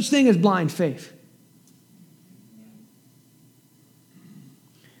 Ain't no such thing as blind faith.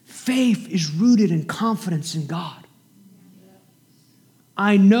 Faith is rooted in confidence in God.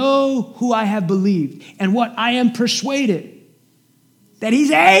 I know who I have believed and what I am persuaded that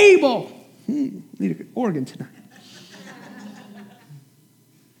he's able. Need an organ tonight.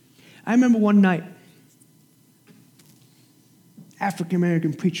 I remember one night,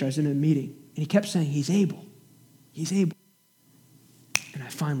 African-American preacher, I was in a meeting, and he kept saying, he's able. He's able. And I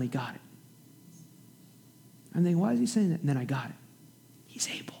finally got it. I'm thinking, why is he saying that? And then I got it. He's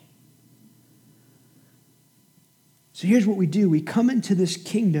able. So here's what we do. We come into this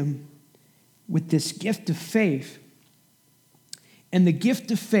kingdom with this gift of faith. And the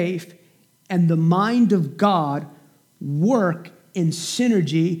gift of faith and the mind of God work in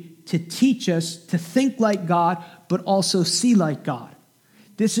synergy to teach us to think like God, but also see like God.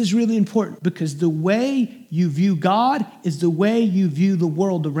 This is really important because the way you view God is the way you view the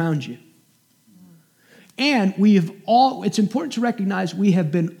world around you. And it's important to recognize we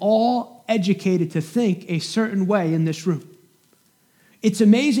have been all educated to think a certain way in this room. It's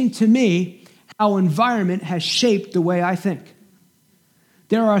amazing to me how environment has shaped the way I think.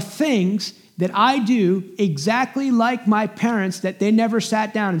 There are things that I do exactly like my parents that they never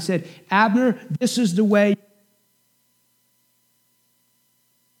sat down and said, Abner, this is the way.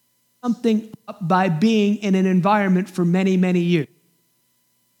 Something up by being in an environment for many, many years.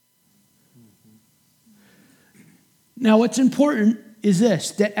 Now, what's important is this,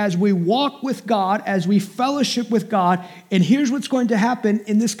 that as we walk with God, as we fellowship with God, and here's what's going to happen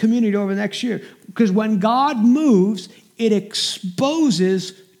in this community over the next year. Because when God moves, it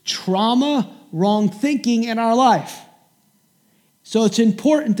exposes trauma, wrong thinking in our life. So it's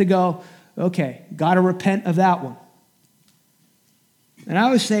important to go, okay, got to repent of that one. And I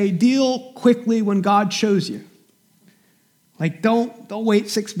would say deal quickly when God shows you. Don't wait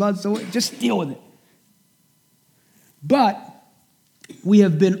 6 months, just deal with it. But we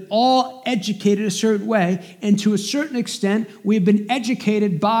have been all educated a certain way, and to a certain extent, we have been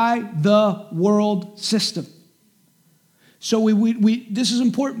educated by the world system. So this is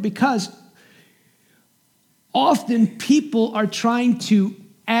important because often people are trying to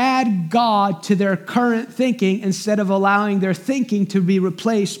add God to their current thinking instead of allowing their thinking to be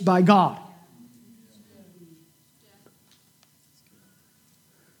replaced by God.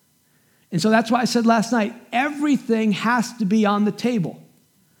 And so that's why I said last night, everything has to be on the table.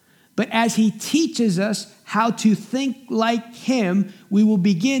 But as he teaches us how to think like him, we will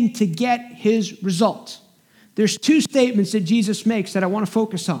begin to get his results. There's 2 statements that Jesus makes that I want to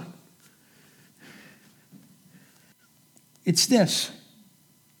focus on. It's this.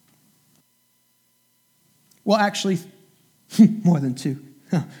 Well, actually, more than 2.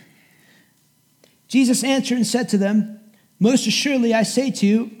 Jesus answered and said to them, most assuredly I say to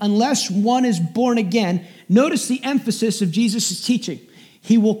you, unless one is born again, notice the emphasis of Jesus' teaching.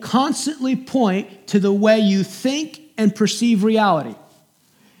 He will constantly point to the way you think and perceive reality.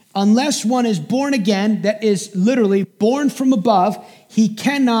 Unless one is born again, that is literally born from above, he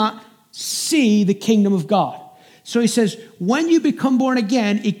cannot see the kingdom of God. So he says, when you become born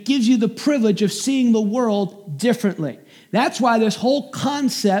again, it gives you the privilege of seeing the world differently. That's why this whole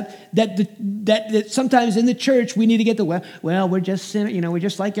concept that sometimes in the church we need to get we're just we're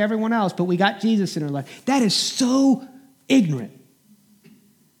just like everyone else, but we got Jesus in our life. That is so ignorant.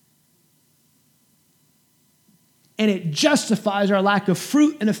 And it justifies our lack of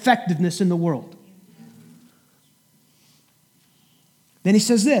fruit and effectiveness in the world. Then he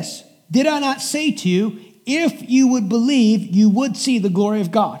says this, did I not say to you, if you would believe, you would see the glory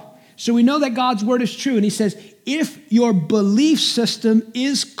of God. So we know that God's word is true. And he says, if your belief system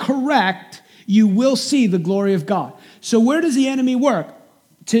is correct, you will see the glory of God. So where does the enemy work?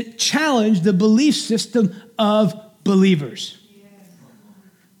 To challenge the belief system of believers.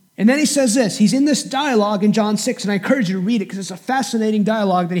 And then he says this, he's in this dialogue in John 6, and I encourage you to read it because it's a fascinating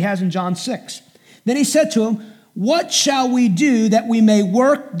dialogue that he has in John 6. Then he said to him, what shall we do that we may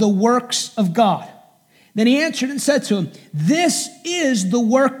work the works of God? Then he answered and said to him, this is the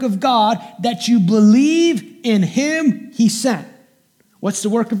work of God, that you believe in him he sent. What's the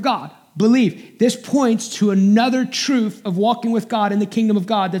work of God? Believe. This points to another truth of walking with God in the kingdom of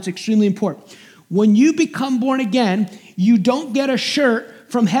God that's extremely important. When you become born again, you don't get a shirt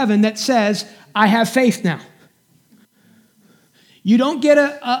from heaven that says, I have faith now. You don't get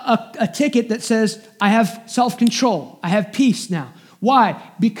a ticket that says, I have self-control, I have peace now. Why?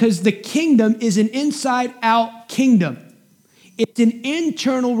 Because the kingdom is an inside-out kingdom. It's an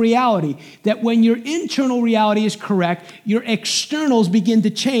internal reality that when your internal reality is correct, your externals begin to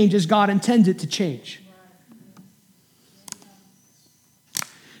change as God intends it to change.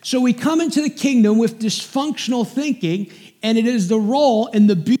 So we come into the kingdom with dysfunctional thinking, and it is the role and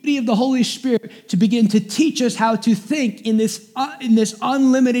the beauty of the Holy Spirit to begin to teach us how to think in this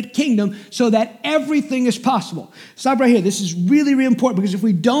unlimited kingdom so that everything is possible. Stop right here. This is really, really important because if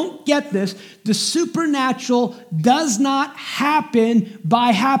we don't get this, the supernatural does not happen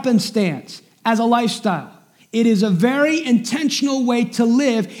by happenstance as a lifestyle. It is a very intentional way to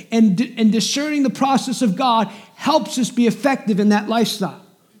live, and discerning the process of God helps us be effective in that lifestyle.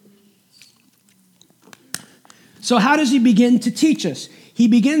 So how does he begin to teach us? He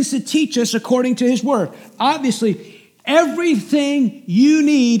begins to teach us according to his word. Obviously, everything you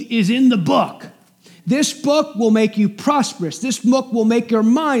need is in the book. This book will make you prosperous. This book will make your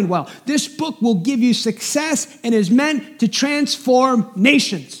mind well. This book will give you success and is meant to transform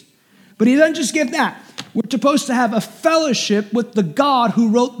nations. But he doesn't just give that. We're supposed to have a fellowship with the God who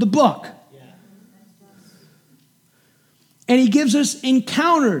wrote the book. And he gives us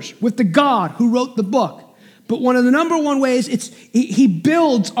encounters with the God who wrote the book. But one of the number one ways, he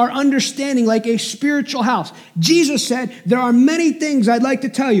builds our understanding like a spiritual house. Jesus said, there are many things I'd like to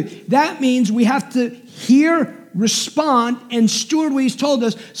tell you. That means we have to hear, respond, and steward what he's told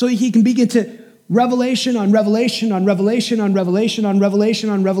us so he can begin to revelation on revelation on revelation on revelation on revelation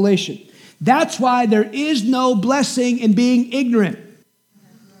on revelation. That's why there is no blessing in being ignorant.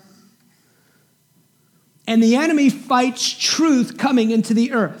 And the enemy fights truth coming into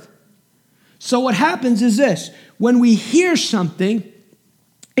the earth. So what happens is this, when we hear something,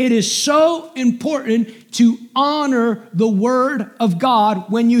 it is so important to honor the word of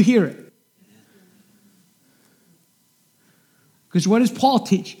God when you hear it. Because what does Paul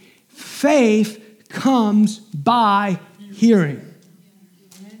teach? Faith comes by hearing.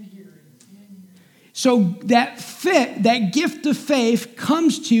 So that gift of faith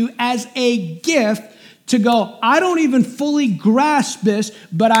comes to you as a gift to go, I don't even fully grasp this,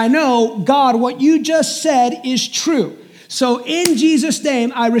 but I know, God, what you just said is true. So in Jesus'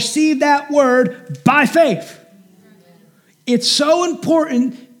 name, I receive that word by faith. It's so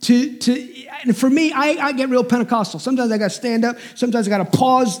important and for me, I get real Pentecostal. Sometimes I got to stand up. Sometimes I got to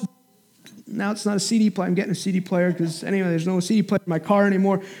pause. Now it's not a CD player. I'm getting a CD player because anyway, there's no CD player in my car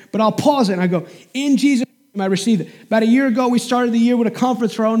anymore. But I'll pause it and I go, in Jesus' I received it. About a year ago, we started the year with a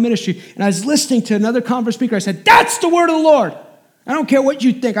conference for our own ministry. And I was listening to another conference speaker. I said, that's the word of the Lord. I don't care what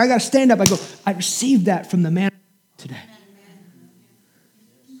you think. I got to stand up. I go, I received that from the man today.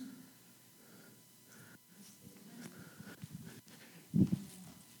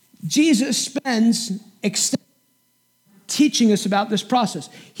 Jesus spends extended teaching us about this process.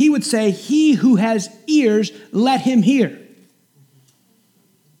 He would say, he who has ears, let him hear.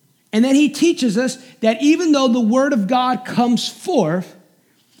 And then he teaches us that even though the word of God comes forth,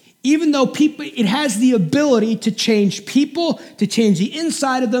 even though it has the ability to change people, to change the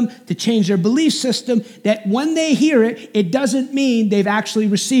inside of them, to change their belief system, that when they hear it, it doesn't mean they've actually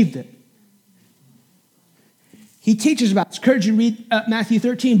received it. He teaches about this. I encourage you to read Matthew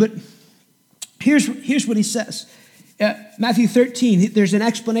 13, but here's what he says. Matthew 13, there's an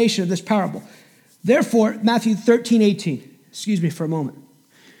explanation of this parable. Therefore, Matthew 13:18. Excuse me for a moment.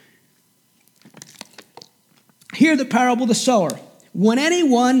 Hear the parable of the sower. When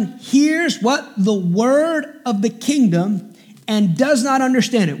anyone hears what? The word of the kingdom and does not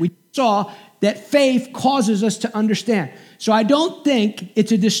understand it. We saw that faith causes us to understand. So I don't think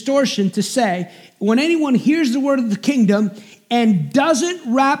it's a distortion to say, when anyone hears the word of the kingdom and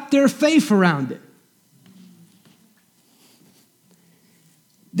doesn't wrap their faith around it,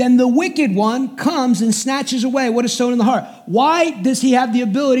 then the wicked one comes and snatches away what is sown in the heart. Why does he have the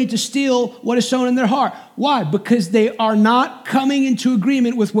ability to steal what is sown in their heart? Why? Because they are not coming into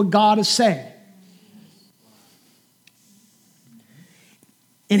agreement with what God is saying.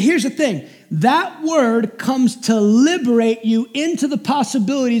 And here's the thing. That word comes to liberate you into the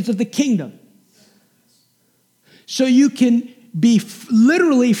possibilities of the kingdom. So you can be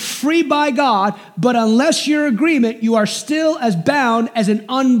literally free by God, but unless you're in agreement, you are still as bound as an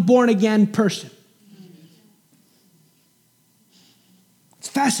unborn again person. It's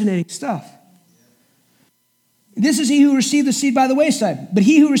fascinating stuff. This is he who received the seed by the wayside. But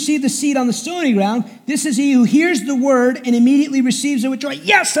he who received the seed on the stony ground, this is he who hears the word and immediately receives it with joy.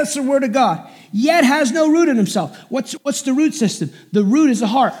 Yes, that's the word of God. Yet has no root in himself. What's the root system? The root is the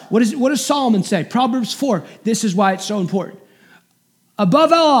heart. What does Solomon say? Proverbs 4. This is why it's so important.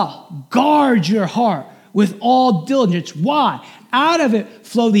 Above all, guard your heart with all diligence. Why? Out of it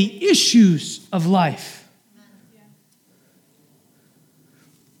flow the issues of life.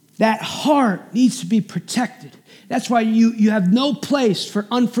 That heart needs to be protected. That's why you have no place for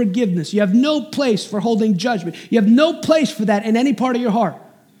unforgiveness. You have no place for holding judgment. You have no place for that in any part of your heart,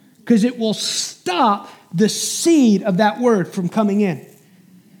 because it will stop the seed of that word from coming in.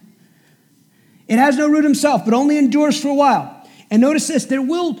 It has no root himself, but only endures for a while. And notice this,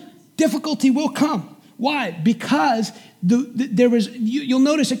 difficulty will come. Why? Because you'll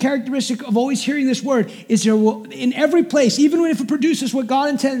notice a characteristic of always hearing this word is there will, in every place, even if it produces what God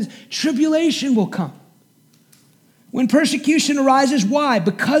intends, tribulation will come. When persecution arises, why?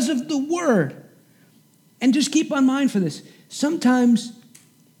 Because of the word. And just keep on mind for this. Sometimes,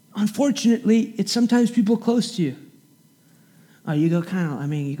 unfortunately, it's sometimes people close to you. Oh, you go kind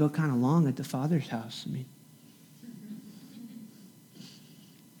of long at the Father's house.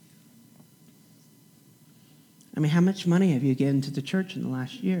 How much money have you given to the church in the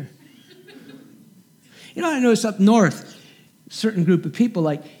last year? I noticed up north, a certain group of people,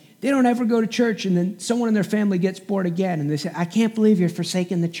 they don't ever go to church, and then someone in their family gets born again, and they say, I can't believe you're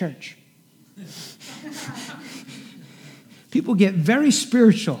forsaking the church. People get very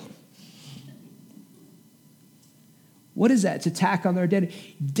spiritual. What is that? It's attack on their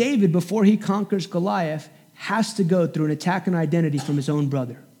identity. David, before he conquers Goliath, has to go through an attack on identity from his own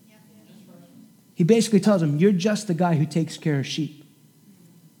brother. He basically tells him, you're just the guy who takes care of sheep.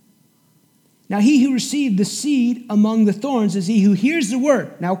 Now, he who received the seed among the thorns is he who hears the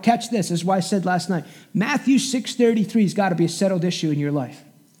word. Now, catch this. This is why I said last night. Matthew 6:33 has got to be a settled issue in your life.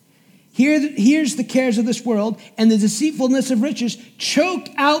 Here's the cares of this world, and the deceitfulness of riches choke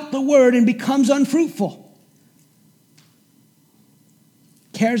out the word and becomes unfruitful.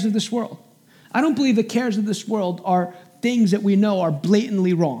 Cares of this world. I don't believe the cares of this world are things that we know are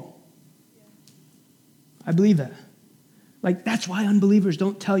blatantly wrong. I believe that. That's why unbelievers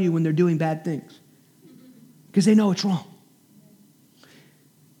don't tell you when they're doing bad things, because they know it's wrong.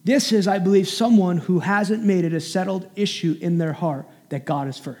 This is, I believe, someone who hasn't made it a settled issue in their heart that God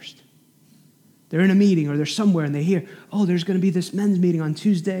is first. They're in a meeting or they're somewhere and they hear, oh, there's going to be this men's meeting on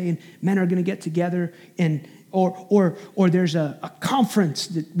Tuesday and men are going to get together, and or there's a conference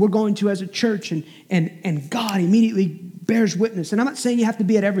that we're going to as a church, and God immediately bears witness. And I'm not saying you have to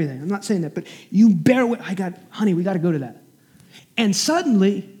be at everything. I'm not saying that, but you bear witness. Honey, we got to go to that. And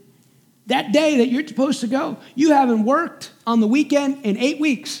suddenly, that day that you're supposed to go, you haven't worked on the weekend in 8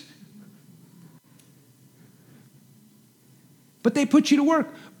 weeks. But they put you to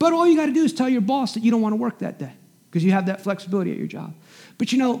work. But all you got to do is tell your boss that you don't want to work that day, because you have that flexibility at your job.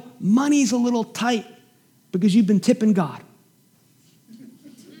 But money's a little tight because you've been tipping God.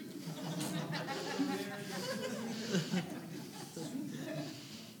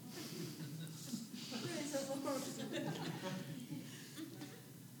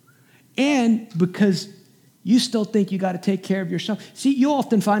 And because you still think you got to take care of yourself. See, you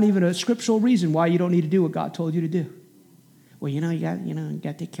often find even a scriptural reason why you don't need to do what God told you to do. Well, you got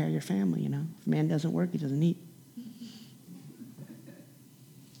to take care of your family, If a man doesn't work, he doesn't eat.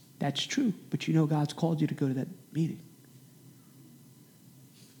 That's true, but God's called you to go to that meeting.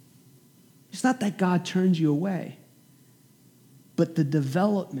 It's not that God turns you away, but the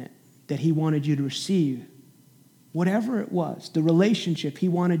development that he wanted you to receive, whatever it was, the relationship he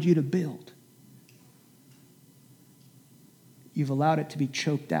wanted you to build, you've allowed it to be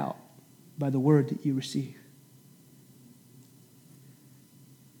choked out by the word that you receive.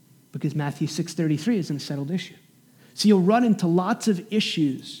 Because Matthew 6:33 isn't a settled issue. So you'll run into lots of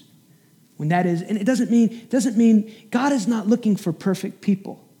issues when that is, and it doesn't mean God is not looking for perfect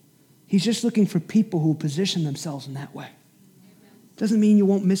people. He's just looking for people who position themselves in that way. Doesn't mean you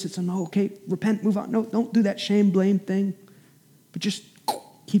won't miss it. So no, okay, repent, move on. No, don't do that shame, blame thing. But just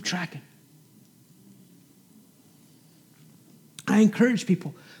keep tracking. I encourage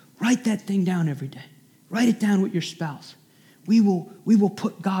people, write that thing down every day. Write it down with your spouse. We will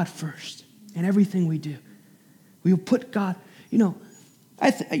put God first in everything we do. We will put God, personally, I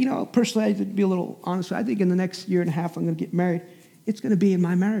have to be a little honest. I think in the next year and a half, I'm going to get married. It's going to be in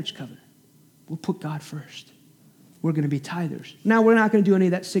my marriage covenant. We'll put God first. We're going to be tithers. Now, we're not going to do any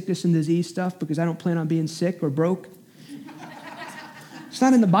of that sickness and disease stuff because I don't plan on being sick or broke. It's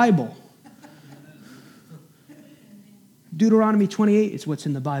not in the Bible. Deuteronomy 28 is what's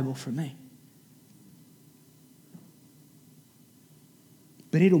in the Bible for me.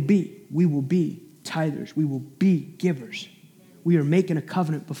 But we will be tithers. We will be givers. We are making a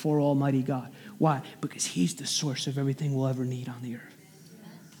covenant before Almighty God. Why? Because he's the source of everything we'll ever need on the earth.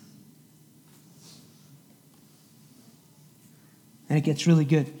 And it gets really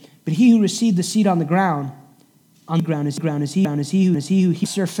good. But he who received the seed on the ground is he who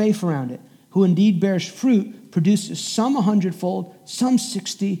heaps their faith around it, who indeed bears fruit, produces some 100-fold, some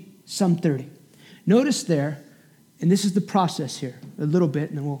 60, some 30. Notice there, and this is the process here, a little bit,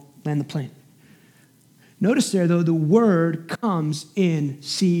 and then we'll land the plane. Notice there, though, the word comes in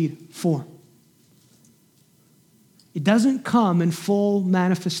seed form. It doesn't come in full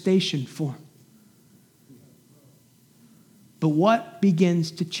manifestation form. But what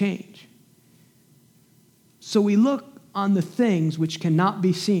begins to change? So we look on the things which cannot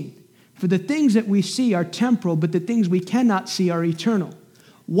be seen. For the things that we see are temporal, but the things we cannot see are eternal.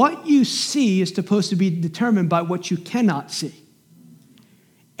 What you see is supposed to be determined by what you cannot see.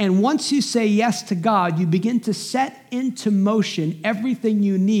 And once you say yes to God, you begin to set into motion everything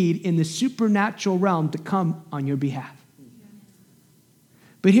you need in the supernatural realm to come on your behalf.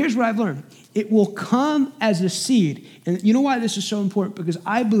 But here's what I've learned. It will come as a seed. And you know why this is so important? Because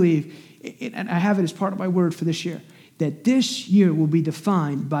I believe, and I have it as part of my word for this year, that this year will be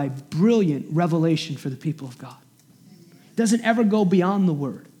defined by brilliant revelation for the people of God. It doesn't ever go beyond the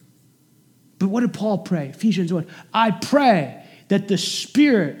word. But what did Paul pray? Ephesians 1. I pray that the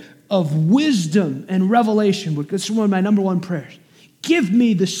spirit of wisdom and revelation would, this is one of my number one prayers. Give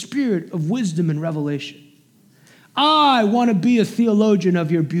me the spirit of wisdom and revelation. I want to be a theologian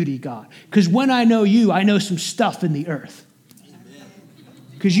of your beauty, God. Because when I know you, I know some stuff in the earth.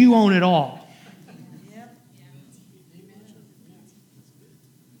 Because you own it all.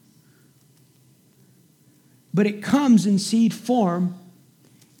 But it comes in seed form,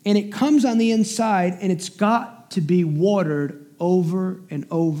 and it comes on the inside, and it's got to be watered over and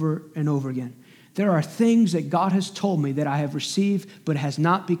over and over again. There are things that God has told me that I have received, but has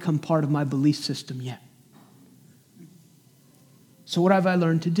not become part of my belief system yet. So what have I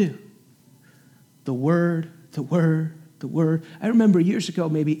learned to do? The word, the word, the word. I remember years ago,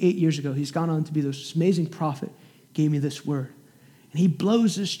 maybe 8 years ago, he's gone on to be this amazing prophet, gave me this word. And he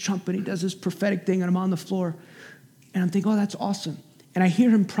blows this trumpet, he does this prophetic thing, and I'm on the floor. And I'm thinking, oh, that's awesome. And I hear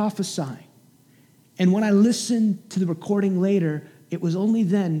him prophesying. And when I listened to the recording later, it was only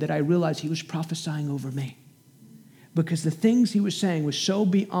then that I realized he was prophesying over me. Because the things he was saying was so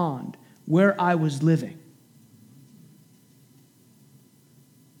beyond where I was living.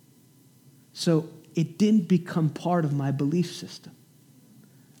 So it didn't become part of my belief system.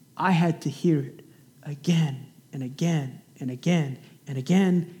 I had to hear it again and again and again and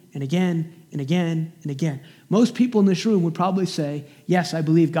again and again and again and again. Most people in this room would probably say, yes, I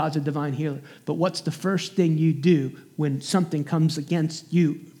believe God's a divine healer. But what's the first thing you do when something comes against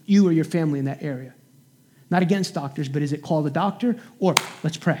you or your family in that area? Not against doctors, but is it call the doctor? Or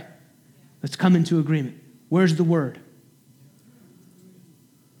let's pray. Let's come into agreement. Where's the word?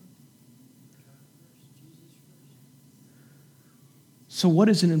 So what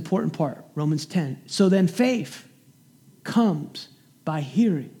is an important part? Romans 10. So then faith comes by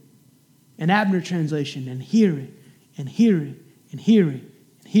hearing. An Abner translation, and hearing, and hearing, and hearing,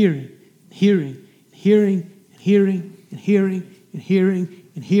 and hearing, and hearing, and hearing, and hearing, and hearing, and hearing,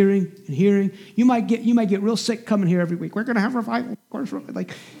 and hearing, and hearing. You might get real sick coming here every week. We're going to have revival, of course.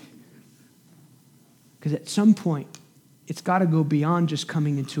 Because at some point, it's got to go beyond just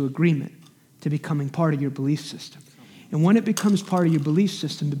coming into agreement to becoming part of your belief system. And when it becomes part of your belief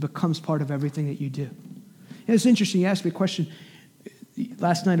system, it becomes part of everything that you do. And it's interesting, you asked me a question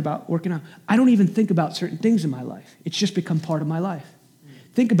last night about working out. I don't even think about certain things in my life. It's just become part of my life.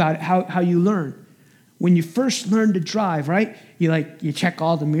 Think about it, how you learn. When you first learn to drive, right? You check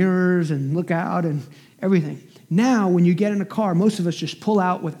all the mirrors and look out and everything. Now, when you get in a car, most of us just pull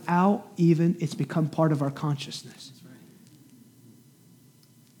out without even, it's become part of our consciousness.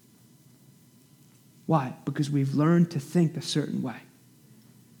 Why? Because we've learned to think a certain way.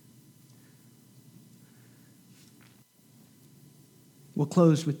 We'll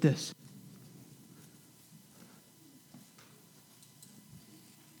close with this.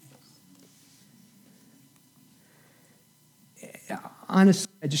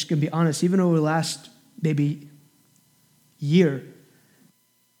 Honestly, I'm just going to be honest, even over the last maybe year,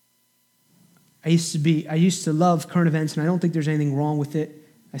 I used to love current events, and I don't think there's anything wrong with it.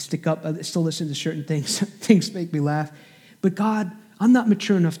 I still listen to certain things. Things make me laugh. But God, I'm not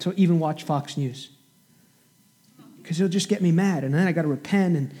mature enough to even watch Fox News, because it'll just get me mad, and then I got to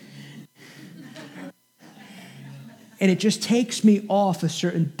repent, and it just takes me off of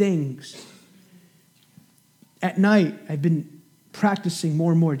certain things. At night, I've been practicing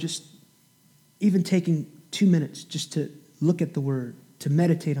more and more, just even taking 2 minutes just to look at the Word, to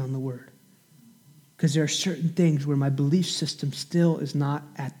meditate on the Word. Because there are certain things where my belief system still is not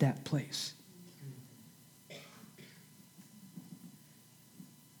at that place.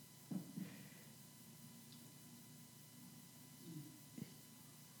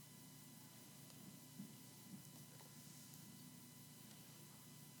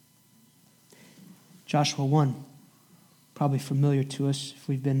 Joshua 1, probably familiar to us if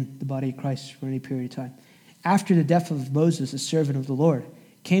we've been the body of Christ for any period of time. After the death of Moses, the servant of the Lord,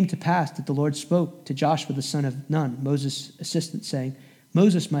 it came to pass that the Lord spoke to Joshua the son of Nun, Moses' assistant, saying,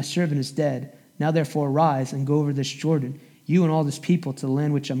 Moses, my servant, is dead. Now therefore arise and go over this Jordan, you and all this people, to the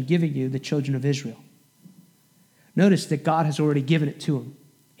land which I'm giving you, the children of Israel. Notice that God has already given it to him.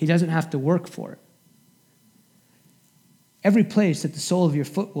 He doesn't have to work for it. Every place that the sole of your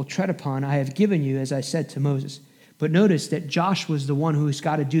foot will tread upon, I have given you, as I said to Moses. But notice that Joshua is the one who's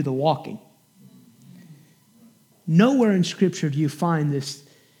got to do the walking. Nowhere in Scripture do you find this,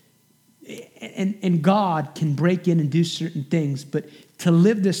 and God can break in and do certain things, but to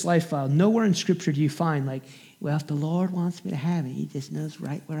live this lifestyle, nowhere in Scripture do you find like, well, if the Lord wants me to have it, he just knows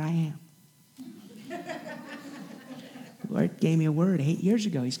right where I am. The Lord gave me a word 8 years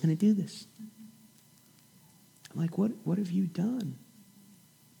ago. He's going to do this. I'm like, what have you done?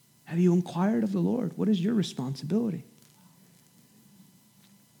 Have you inquired of the Lord? What is your responsibility?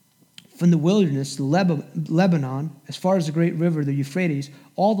 From the wilderness, the Lebanon, as far as the great river, the Euphrates,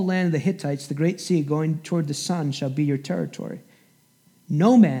 all the land of the Hittites, the great sea going toward the sun shall be your territory.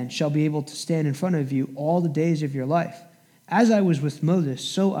 No man shall be able to stand in front of you all the days of your life. As I was with Moses,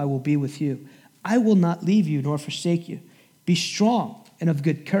 so I will be with you. I will not leave you nor forsake you. Be strong and of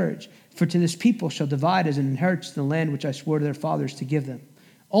good courage, for to this people shall divide as an inheritance the land which I swore to their fathers to give them.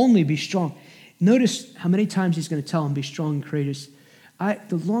 Only be strong. Notice how many times he's going to tell them, be strong and courageous.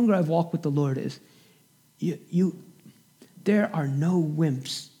 The longer I've walked with the Lord is, there are no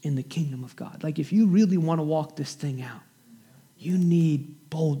wimps in the kingdom of God. Like if you really want to walk this thing out, you need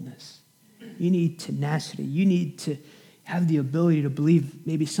boldness. You need tenacity. You need to have the ability to believe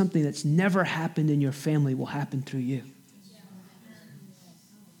maybe something that's never happened in your family will happen through you.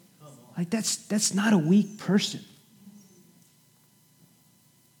 Like that's not a weak person.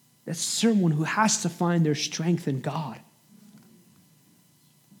 That's someone who has to find their strength in God.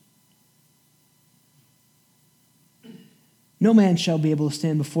 No man shall be able to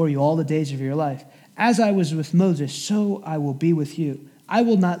stand before you all the days of your life. As I was with Moses, so I will be with you. I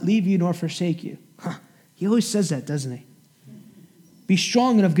will not leave you nor forsake you. He always says that, doesn't he? Be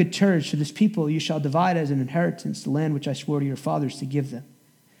strong and of good courage, for this people you shall divide as an inheritance the land which I swore to your fathers to give them.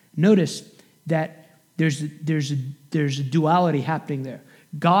 Notice that there's a duality happening there.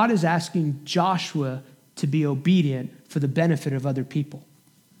 God is asking Joshua to be obedient for the benefit of other people.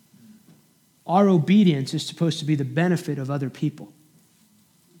 Our obedience is supposed to be the benefit of other people.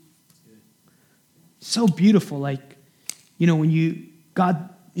 So beautiful, like, when God,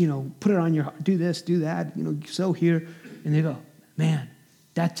 put it on your heart, do this, do that, sow here, and they go, man,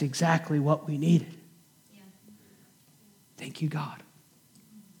 that's exactly what we needed. Yeah. Thank you, God.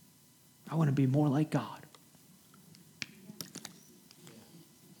 I want to be more like God.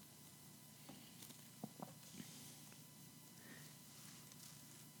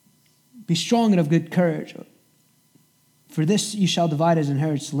 Be strong and of good courage. For this you shall divide as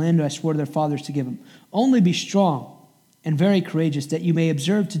inheritance the land I swore to their fathers to give them. Only be strong and very courageous, that you may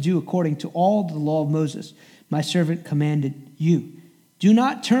observe to do according to all the law of Moses, my servant commanded you. Do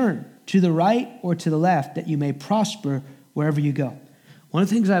not turn to the right or to the left, that you may prosper wherever you go. One of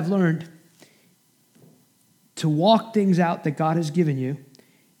the things I've learned, to walk things out that God has given you,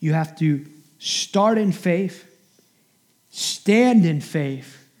 you have to start in faith, stand in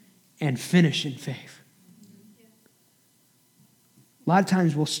faith, and finish in faith. A lot of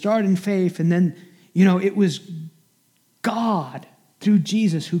times we'll start in faith, and then, it was God through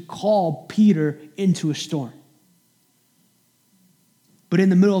Jesus who called Peter into a storm. But in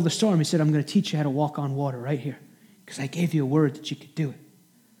the middle of the storm, he said, I'm going to teach you how to walk on water right here, because I gave you a word that you could do it.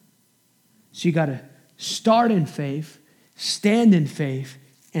 So you got to start in faith, stand in faith,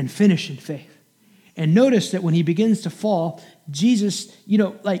 and finish in faith. And notice that when he begins to fall, Jesus,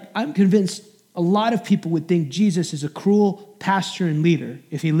 I'm convinced a lot of people would think Jesus is a cruel pastor and leader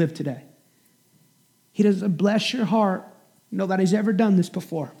if he lived today. He doesn't, bless your heart, nobody's ever done this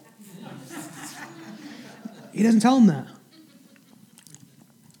before. He doesn't tell them that.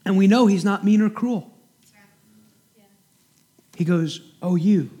 And we know he's not mean or cruel. He goes, oh,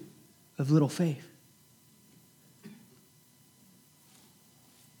 you of little faith.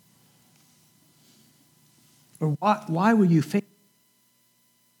 Or why were you faithful?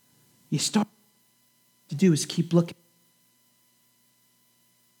 You start to do is keep looking.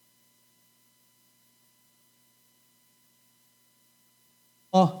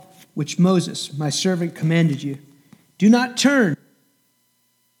 Law which Moses, my servant, commanded you. Do not turn.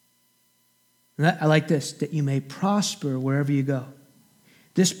 I like this, that you may prosper wherever you go.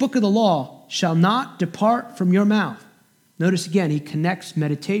 This book of the law shall not depart from your mouth. Notice again, he connects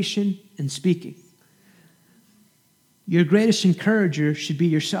meditation and speaking. Your greatest encourager should be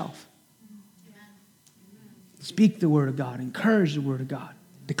yourself. Speak the word of God. Encourage the word of God.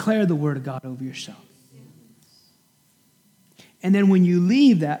 Declare the word of God over yourself. And then when you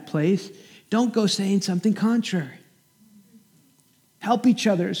leave that place, don't go saying something contrary. Help each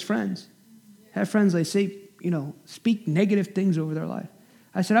other as friends. Have friends, they say, speak negative things over their life.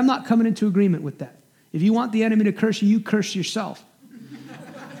 I said, I'm not coming into agreement with that. If you want the enemy to curse you, you curse yourself.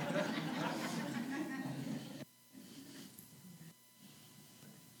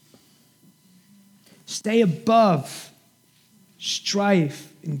 Stay above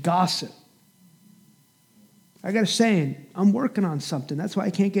strife and gossip. I got a saying, I'm working on something. That's why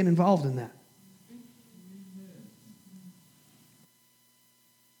I can't get involved in that.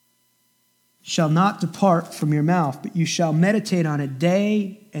 Shall not depart from your mouth, but you shall meditate on it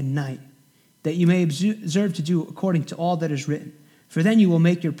day and night, that you may observe to do according to all that is written. For then you will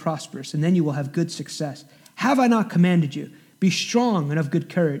make your prosperous, and then you will have good success. Have I not commanded you? Be strong and of good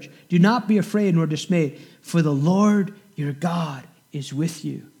courage. Do not be afraid nor dismayed, for the Lord your God is with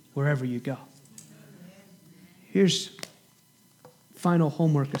you wherever you go. Here's final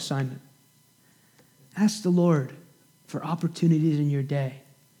homework assignment. Ask the Lord for opportunities in your day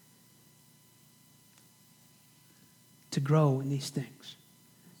to grow in these things.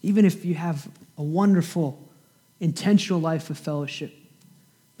 Even if you have a wonderful, intentional life of fellowship,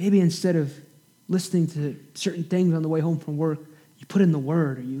 maybe instead of listening to certain things on the way home from work, you put in the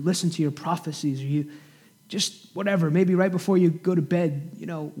word, or you listen to your prophecies, or you just whatever. Maybe right before you go to bed,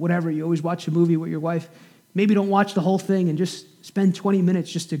 whatever. You always watch a movie with your wife. Maybe don't watch the whole thing and just spend 20 minutes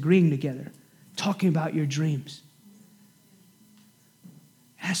just agreeing together, talking about your dreams.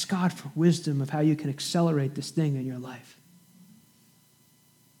 Ask God for wisdom of how you can accelerate this thing in your life.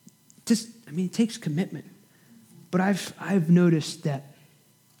 It takes commitment. But I've noticed that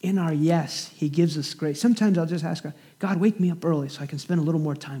in our yes, he gives us grace. Sometimes I'll just ask God, wake me up early so I can spend a little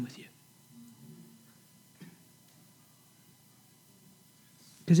more time with you.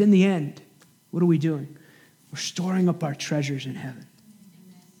 Because in the end, what are we doing? We're storing up our treasures in heaven.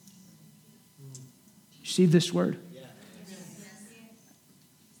 You see this word?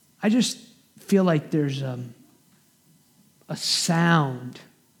 I just feel like there's a sound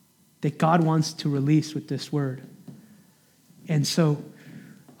that God wants to release with this word. And so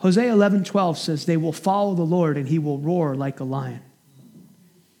Hosea 11:12 says, they will follow the Lord and he will roar like a lion.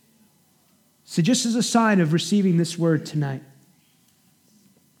 So just as a sign of receiving this word tonight,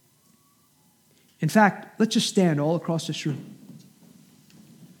 in fact, let's just stand all across this room.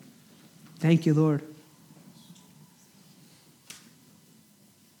 Thank you, Lord.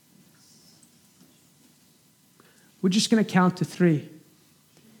 We're just going to count to 3.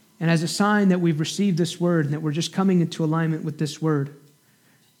 And as a sign that we've received this word and that we're just coming into alignment with this word,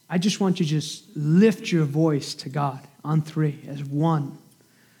 I just want you to just lift your voice to God on 3 as one.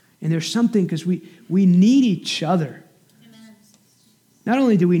 And there's something, because we need each other. Amen. Not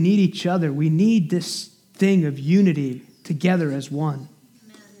only do we need each other, we need this thing of unity together as one.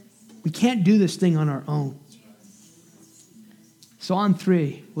 We can't do this thing on our own. So on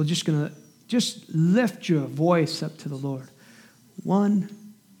 3, we're just going to lift your voice up to the Lord. 1,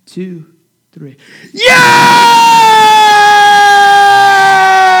 2, 3. Yes!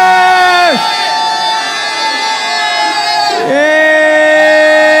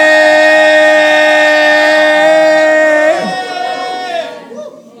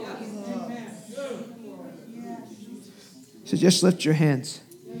 So just lift your hands.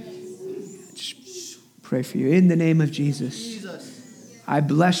 Just pray for you. In the name of Jesus, I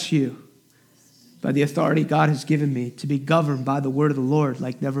bless you by the authority God has given me to be governed by the word of the Lord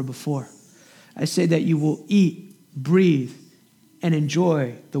like never before. I say that you will eat, breathe, and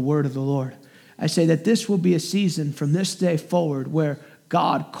enjoy the word of the Lord. I say that this will be a season from this day forward where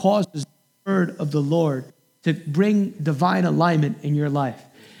God causes the word of the Lord to bring divine alignment in your life.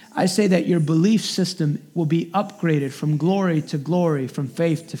 I say that your belief system will be upgraded from glory to glory, from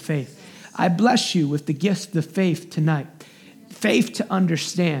faith to faith. I bless you with the gift of faith tonight. Faith to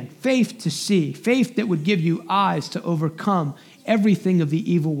understand, faith to see, faith that would give you eyes to overcome everything of the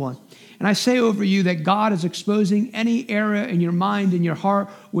evil one. And I say over you that God is exposing any area in your mind and your heart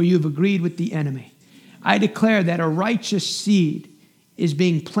where you've agreed with the enemy. I declare that a righteous seed is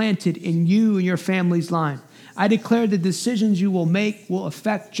being planted in you and your family's line. I declare the decisions you will make will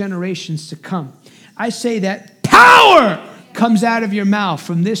affect generations to come. I say that power comes out of your mouth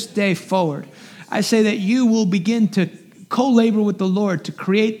from this day forward. I say that you will begin to co-labor with the Lord to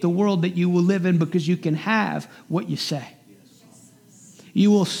create the world that you will live in because you can have what you say.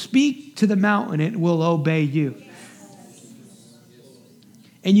 You will speak to the mountain, it will obey you.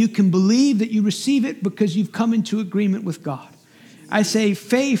 And you can believe that you receive it because you've come into agreement with God. I say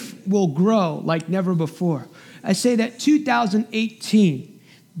faith will grow like never before. I say that 2018,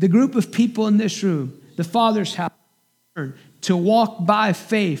 the group of people in this room, the Father's house, to walk by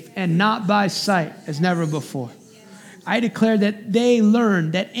faith and not by sight as never before. I declare that they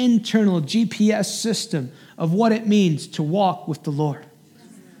learn that internal GPS system of what it means to walk with the Lord.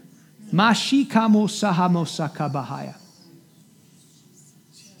 Mashikamo sahamosaka bahaya.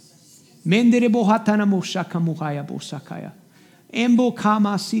 Menderebo hatana moshaka muhaya bosakaya. Embo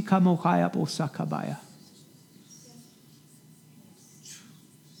kama sika mohaya bosakabaya.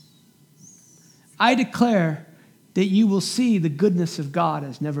 I declare that you will see the goodness of God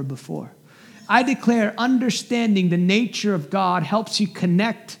as never before. I declare understanding the nature of God helps you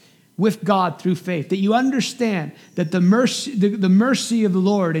connect with God through faith, that you understand that the mercy of the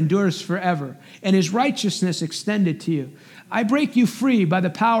Lord endures forever and his righteousness extended to you. I break you free by the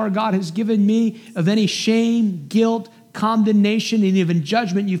power God has given me of any shame, guilt, condemnation, and even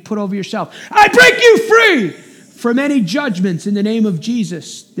judgment you've put over yourself. I break you free from any judgments in the name of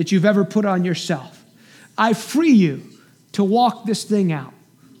Jesus that you've ever put on yourself. I free you to walk this thing out.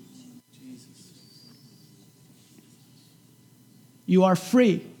 You are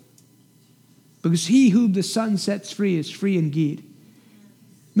free because he whom the Son sets free is free indeed.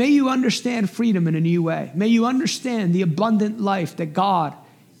 May you understand freedom in a new way. May you understand the abundant life that God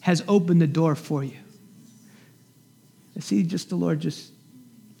has opened the door for you. I see just the Lord just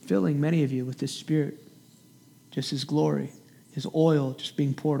filling many of you with his Spirit, just his glory, his oil just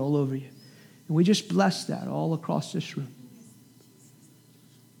being poured all over you. And we just bless that all across this room.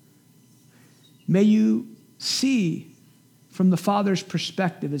 May you see from the Father's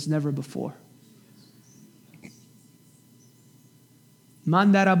perspective as never before.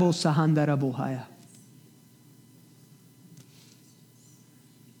 Mandarabo sahandarabo haya.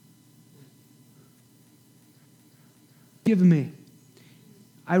 Give me.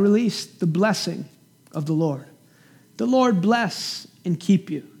 I release the blessing of the Lord. The Lord bless and keep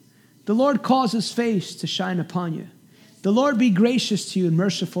you. The Lord cause his face to shine upon you. The Lord be gracious to you and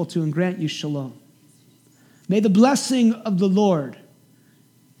merciful to you and grant you shalom. May the blessing of the Lord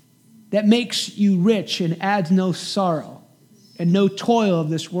that makes you rich and adds no sorrow and no toil of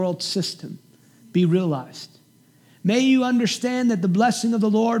this world system be realized. May you understand that the blessing of the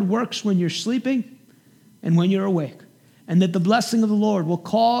Lord works when you're sleeping and when you're awake, and that the blessing of the Lord will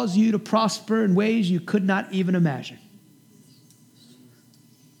cause you to prosper in ways you could not even imagine.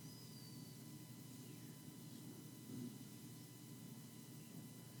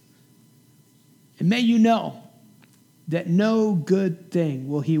 And may you know that no good thing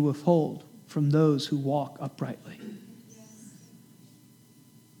will he withhold from those who walk uprightly.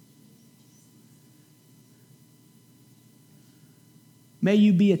 May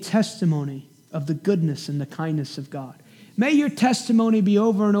you be a testimony of the goodness and the kindness of God. May your testimony be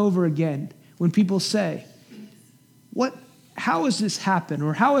over and over again when people say, how has this happened?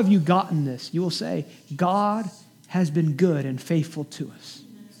 Or how have you gotten this? You will say, God has been good and faithful to us.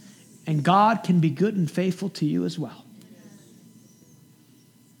 And God can be good and faithful to you as well.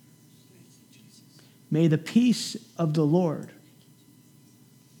 May the peace of the Lord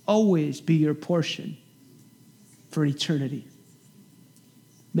always be your portion for eternity.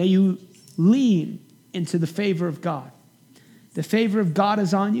 May you lean into the favor of God. The favor of God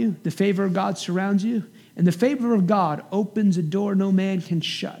is on you. The favor of God surrounds you. And the favor of God opens a door no man can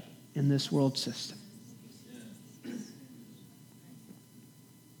shut in this world system.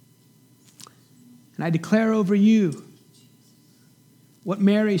 And I declare over you what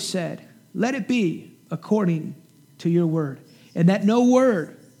Mary said. Let it be according to your word. And that no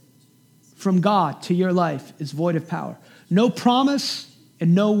word from God to your life is void of power. No promise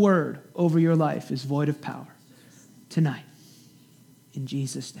and no word over your life is void of power. Tonight, in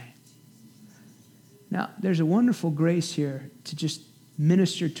Jesus' name. Now, there's a wonderful grace here to just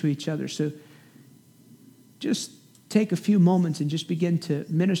minister to each other. So just take a few moments and just begin to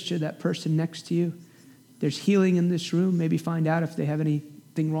minister to that person next to you. There's healing in this room. Maybe find out if they have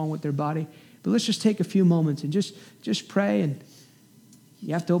anything wrong with their body. But let's just take a few moments and just pray. And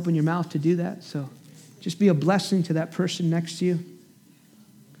you have to open your mouth to do that. So just be a blessing to that person next to you.